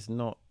quality is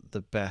not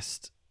the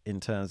best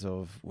in terms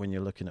of when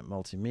you're looking at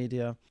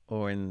multimedia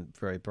or in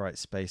very bright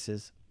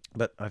spaces,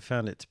 but I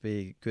found it to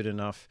be good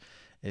enough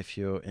if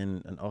you're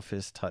in an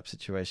office type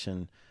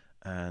situation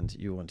and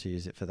you want to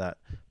use it for that.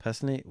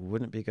 Personally,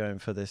 wouldn't be going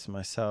for this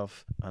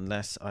myself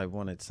unless I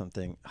wanted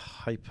something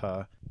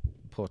hyper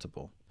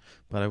portable.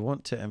 But I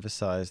want to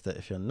emphasize that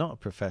if you're not a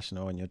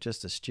professional and you're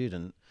just a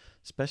student,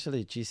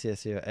 especially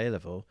GCSE or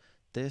A-level,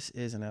 this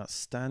is an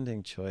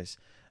outstanding choice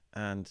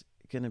and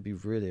going to be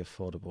really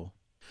affordable.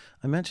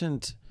 I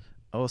mentioned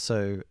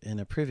also in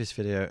a previous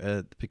video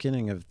at the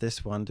beginning of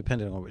this one,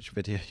 depending on which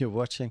video you're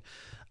watching,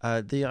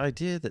 the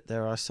idea that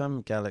there are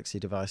some Galaxy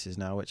devices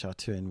now which are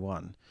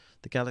 2-in-1.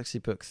 The Galaxy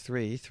Book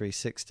 3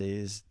 360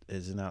 is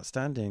an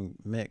outstanding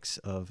mix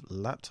of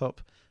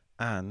laptop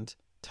and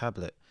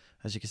tablet.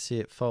 As you can see,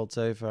 it folds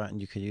over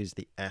and you can use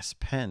the S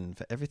Pen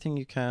for everything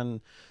you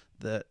can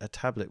that a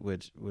tablet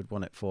would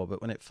want it for.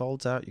 But when it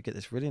folds out, you get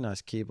this really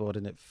nice keyboard,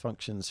 and it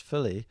functions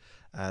fully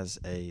as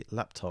a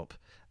laptop,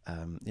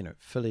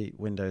 fully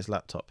Windows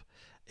laptop.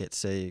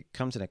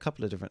 Comes in a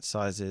couple of different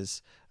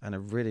sizes and a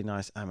really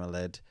nice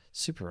AMOLED,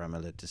 Super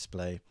AMOLED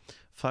display.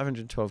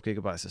 512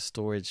 gigabytes of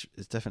storage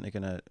is definitely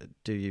going to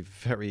do you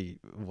very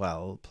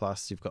well.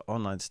 Plus, you've got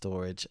online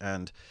storage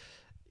and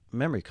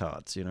memory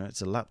cards. You know,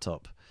 it's a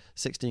laptop.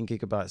 16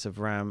 gigabytes of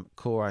RAM,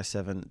 Core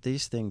i7.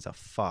 These things are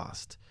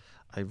fast.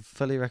 I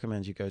fully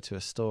recommend you go to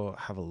a store,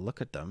 have a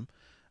look at them,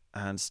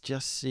 and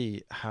just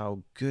see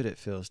how good it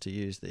feels to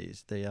use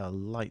these. They are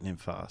lightning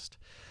fast,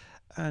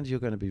 and you're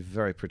going to be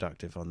very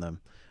productive on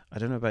them. I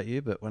don't know about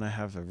you, but when I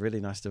have a really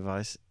nice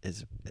device,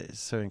 it's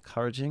so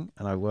encouraging,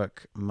 and I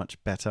work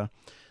much better.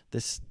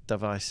 This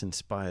device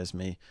inspires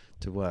me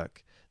to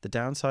work. The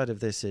downside of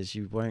this is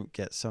you won't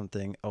get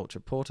something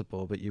ultra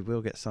portable, but you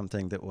will get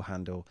something that will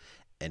handle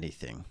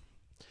anything.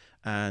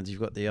 And you've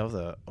got the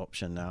other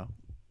option now,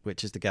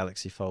 which is the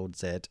Galaxy Fold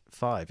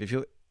Z5. If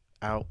you're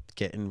out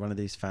getting one of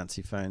these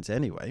fancy phones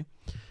anyway,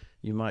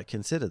 you might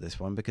consider this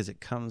one because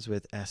it comes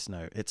with S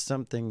Note. It's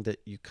something that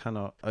you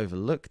cannot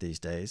overlook these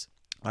days.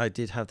 I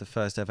did have the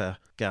first ever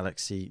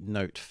Galaxy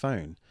Note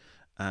phone,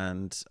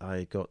 and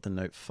I got the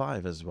Note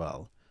 5 as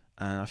well.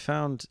 And I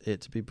found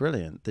it to be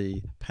brilliant.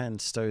 The pen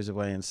stows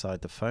away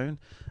inside the phone,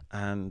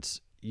 and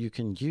you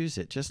can use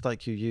it just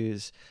like you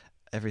use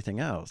everything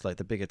else, like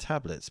the bigger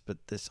tablets,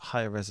 but this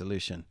higher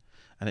resolution.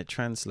 And it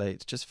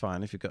translates just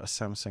fine if you've got a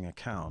Samsung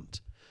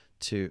account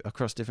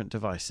across different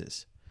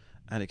devices.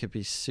 And it could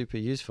be super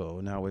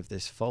useful. Now with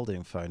this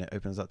folding phone, it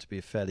opens up to be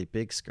a fairly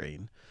big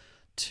screen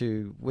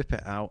to whip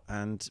it out,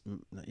 and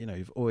you know,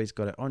 you've always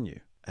got it on you.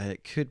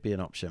 It could be an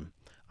option.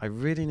 I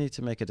really need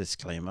to make a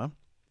disclaimer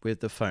with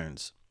the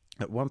phones.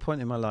 At one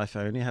point in my life,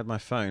 I only had my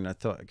phone. I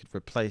thought I could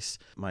replace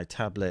my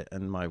tablet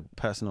and my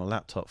personal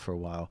laptop for a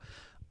while.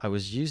 I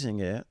was using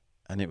it,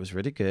 and it was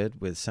really good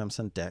with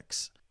Samsung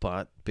DeX,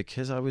 but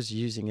because I was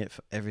using it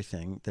for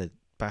everything, the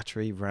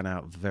battery ran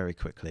out very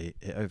quickly.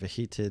 It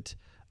overheated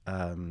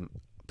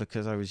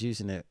because I was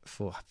using it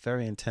for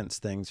very intense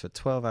things for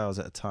 12 hours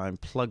at a time,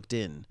 plugged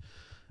in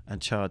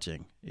and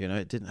charging. You know,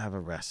 it didn't have a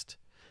rest.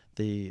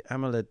 The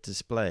AMOLED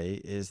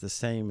display is the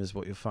same as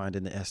what you'll find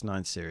in the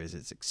S9 series.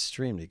 It's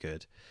extremely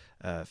good.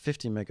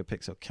 50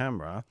 megapixel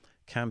camera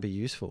can be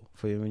useful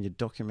for you when you're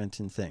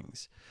documenting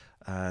things.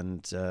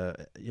 And,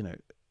 you know,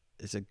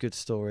 it's a good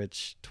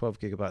storage, 12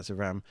 gigabytes of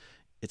RAM.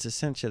 It's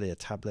essentially a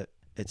tablet.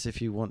 It's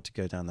if you want to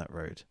go down that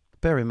road.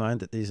 Bear in mind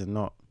that these are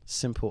not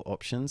simple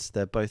options.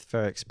 They're both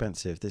very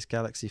expensive. This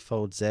Galaxy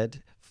Fold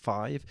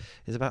Z5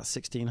 is about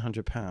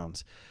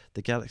 £1,600.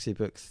 The Galaxy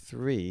Book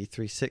 3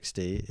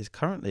 360 is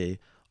currently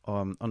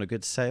on a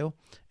good sale.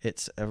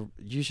 It's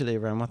usually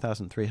around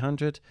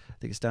 1,300. I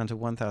think it's down to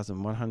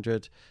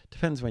 1,100.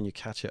 Depends when you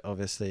catch it,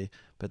 obviously,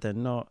 but they're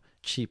not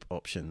cheap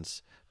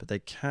options. But they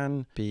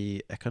can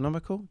be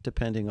economical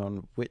depending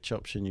on which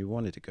option you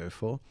wanted to go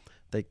for.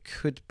 They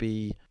could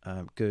be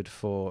good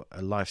for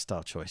a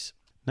lifestyle choice.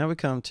 Now we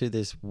come to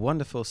this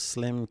wonderful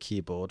slim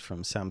keyboard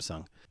from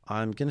Samsung.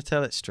 I'm going to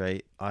tell it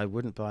straight, I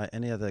wouldn't buy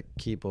any other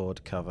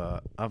keyboard cover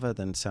other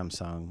than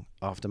Samsung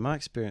after my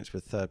experience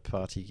with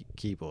third-party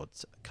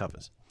keyboards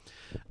covers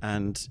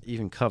and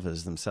even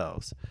covers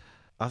themselves.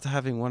 After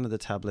having one of the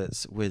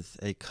tablets with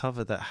a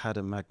cover that had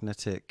a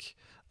magnetic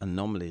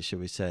anomaly, shall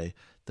we say,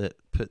 that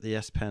put the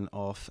S Pen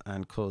off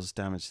and caused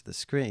damage to the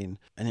screen,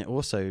 and it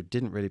also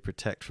didn't really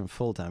protect from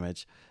full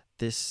damage,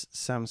 this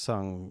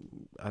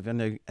Samsung, I've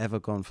only ever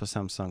gone for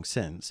Samsung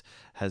since,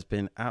 has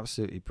been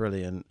absolutely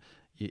brilliant.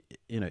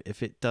 You know,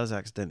 if it does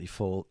accidentally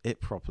fall,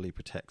 it properly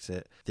protects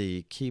it.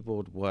 The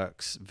keyboard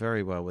works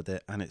very well with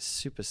it, and it's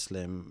super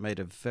slim, made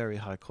of very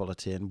high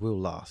quality, and will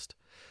last.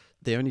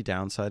 The only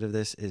downside of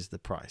this is the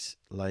price.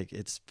 Like,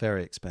 it's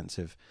very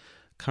expensive.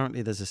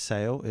 Currently there's a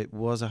sale. It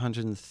was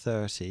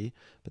 130,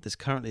 but there's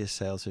currently a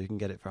sale, so you can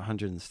get it for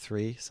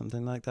 103,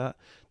 something like that,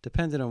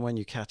 depending on when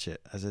you catch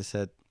it. As I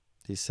said,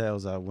 these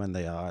sales are when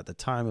they are. At the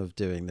time of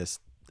doing this,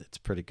 it's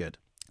pretty good.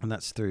 And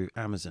that's through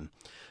Amazon.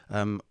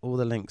 All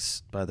the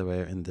links, by the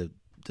way, are in the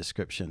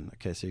description.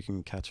 Okay, so you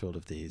can catch all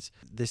of these.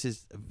 This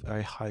is a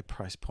very high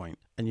price point,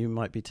 and you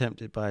might be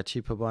tempted by a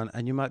cheaper one,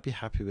 and you might be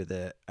happy with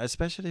it,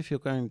 especially if you're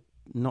going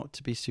not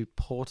to be so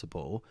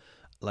portable.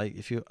 Like,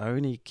 if you're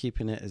only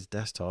keeping it as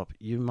desktop,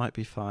 you might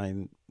be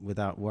fine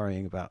without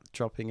worrying about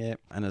dropping it.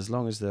 And as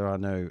long as there are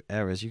no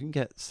errors, you can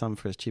get some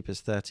for as cheap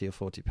as 30 or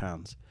 40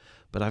 pounds.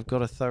 But I've got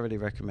to thoroughly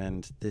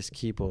recommend this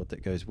keyboard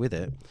that goes with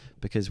it,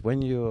 because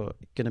when you're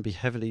going to be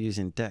heavily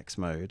using DeX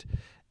mode,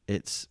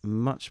 it's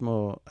much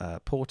more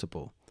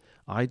portable.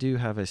 I do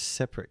have a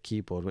separate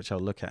keyboard, which I'll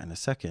look at in a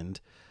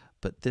second,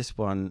 but this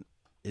one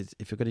is,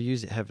 if you're going to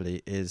use it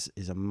heavily, is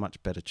a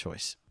much better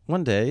choice.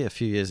 One day, a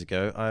few years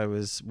ago, I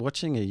was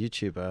watching a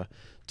YouTuber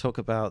talk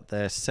about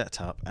their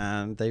setup,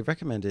 and they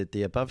recommended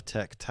the Above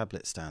Tech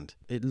tablet stand.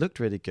 It looked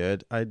really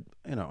good. On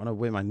a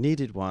whim, I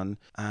needed one,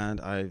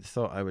 and I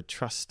thought I would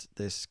trust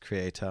this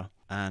creator,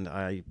 and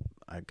I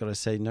got to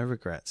say, no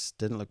regrets.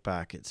 Didn't look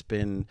back. It's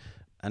been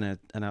an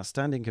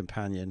outstanding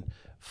companion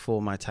for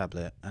my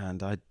tablet,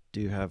 and I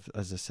do have,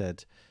 as I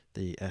said,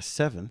 the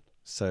S7.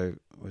 So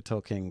we're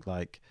talking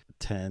like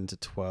 10 to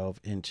 12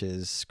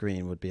 inches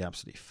screen would be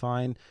absolutely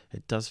fine.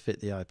 It does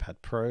fit the iPad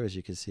Pro, as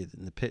you can see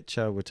in the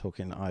picture. We're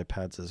talking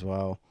iPads as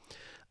well.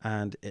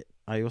 And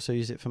I also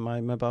use it for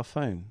my mobile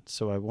phone.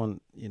 So I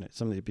want,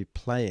 something to be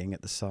playing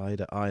at the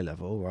side at eye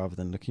level rather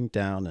than looking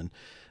down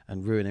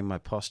and ruining my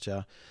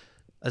posture,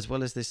 as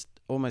well as this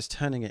almost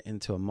turning it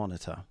into a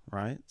monitor,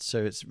 right?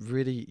 So it's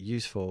really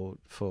useful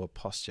for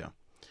posture,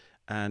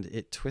 and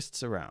it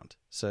twists around.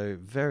 So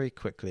very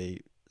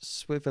quickly,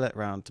 swivel it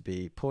around to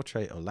be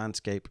portrait or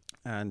landscape,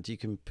 and you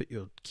can put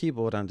your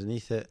keyboard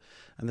underneath it,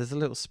 and there's a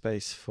little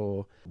space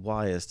for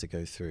wires to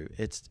go through.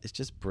 It's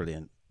just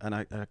brilliant, and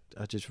I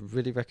just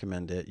really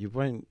recommend it. You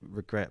won't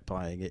regret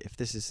buying it. If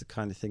this is the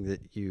kind of thing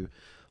that you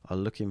are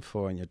looking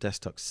for in your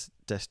desktop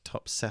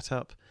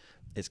setup,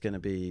 it's going to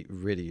be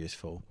really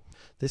useful.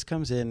 This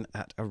comes in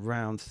at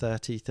around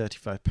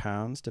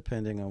 £30–35,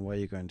 depending on where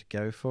you're going to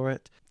go for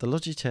it. The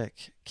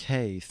Logitech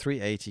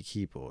K380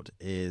 keyboard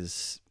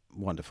is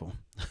wonderful.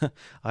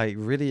 I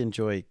really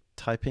enjoy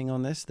typing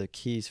on this. The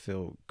keys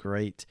feel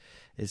great.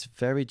 It's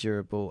very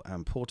durable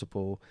and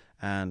portable,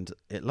 and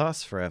it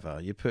lasts forever.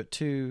 You put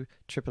 2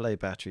 AAA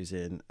batteries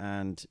in,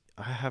 and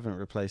I haven't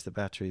replaced the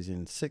batteries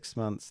in 6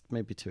 months,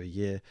 maybe to a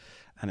year,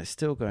 and it's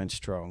still going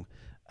strong.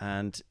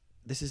 And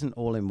this is an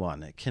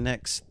all-in-one. It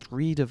connects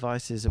 3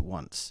 devices at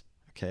once.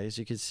 Okay, as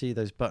you can see,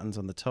 those buttons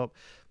on the top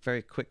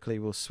very quickly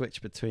will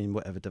switch between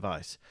whatever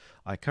device.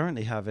 I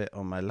currently have it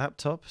on my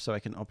laptop, so I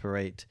can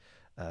operate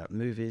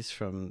movies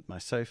from my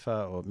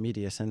sofa or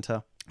media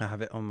center. I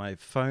have it on my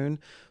phone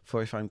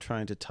for if I'm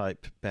trying to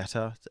type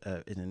better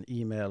in an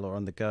email or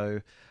on the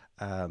go,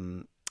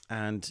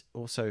 and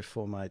also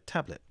for my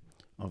tablet,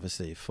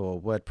 obviously, for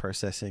word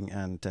processing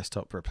and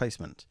desktop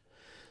replacement.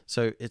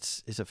 So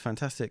it's a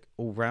fantastic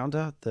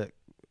all-rounder that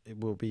it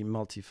will be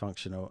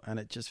multifunctional, and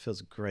it just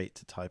feels great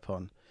to type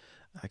on.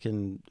 I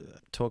can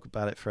talk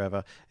about it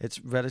forever. It's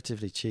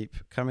relatively cheap,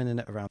 coming in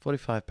at around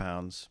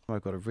 £45.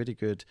 I've got a really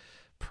good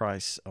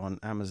price on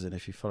Amazon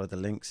if you follow the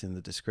links in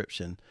the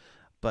description,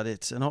 but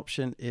it's an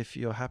option if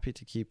you're happy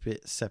to keep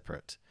it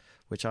separate,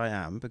 which I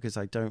am, because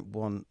I don't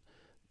want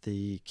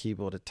the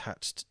keyboard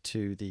attached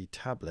to the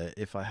tablet.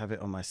 If I have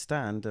it on my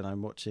stand and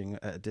I'm watching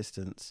at a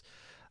distance,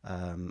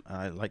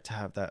 I like to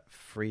have that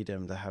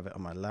freedom to have it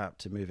on my lap,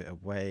 to move it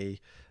away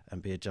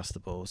and be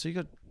adjustable. So you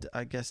could,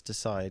 I guess,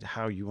 decide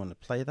how you want to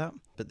play that,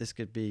 but this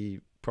could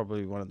be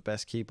probably one of the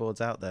best keyboards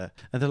out there.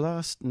 And the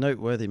last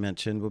noteworthy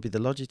mention will be the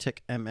Logitech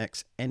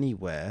MX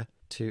Anywhere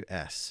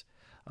 2S.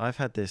 I've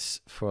had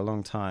this for a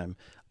long time.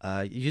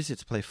 You use it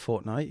to play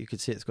Fortnite. You can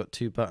see it's got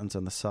 2 buttons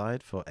on the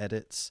side for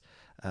edits,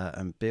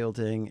 and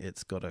building.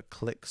 It's got a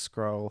click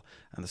scroll,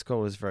 and the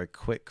scroll is very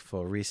quick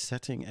for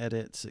resetting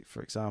edits,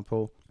 for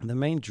example. And the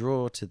main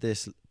draw to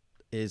this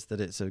is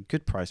that it's a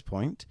good price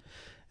point,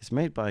 it's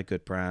made by a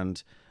good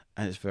brand,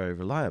 and it's very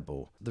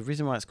reliable. The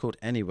reason why it's called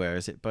Anywhere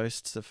is it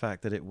boasts the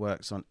fact that it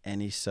works on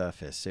any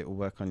surface. It will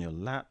work on your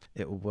lap,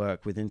 it will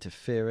work with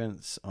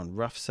interference, on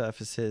rough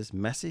surfaces,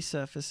 messy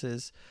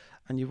surfaces,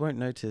 and you won't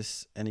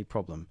notice any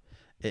problem.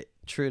 It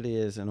truly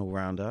is an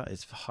all-rounder.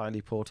 It's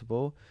highly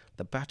portable.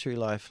 The battery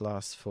life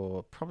lasts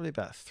for probably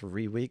about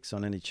 3 weeks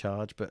on any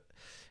charge, but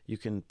you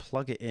can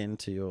plug it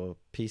into your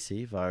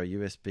PC via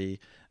USB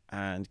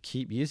and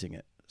keep using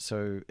it.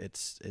 So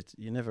it's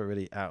you're never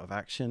really out of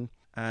action.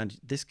 And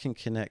this can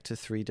connect to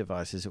 3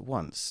 devices at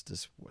once.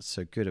 That's what's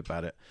so good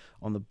about it.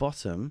 On the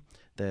bottom,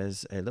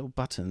 there's a little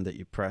button that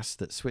you press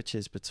that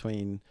switches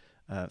between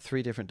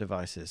 3 different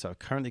devices. So I've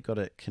currently got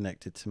it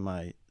connected to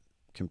my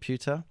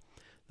computer.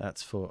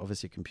 That's for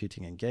obviously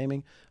computing and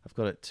gaming. I've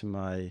got it to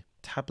my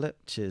tablet,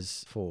 which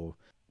is for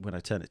when I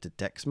turn it to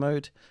DeX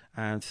mode.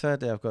 And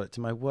thirdly, I've got it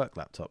to my work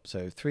laptop.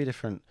 So 3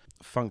 different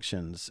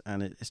functions,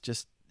 and it's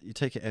just, you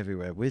take it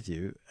everywhere with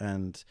you,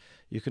 and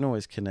you can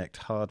always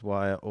connect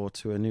hardwire or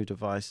to a new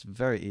device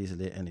very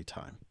easily at any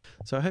time.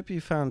 So I hope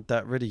you found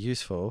that really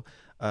useful.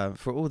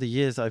 For all the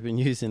years I've been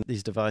using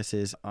these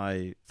devices,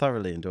 I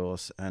thoroughly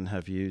endorse and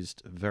have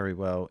used very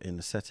well in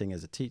the setting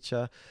as a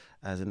teacher,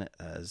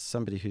 as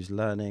somebody who's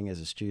learning, as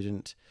a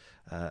student,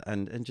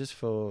 and just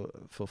for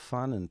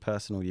fun and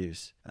personal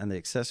use. And the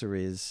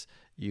accessories,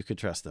 you could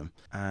trust them.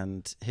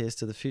 And here's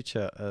to the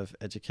future of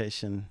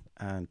education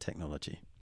and technology.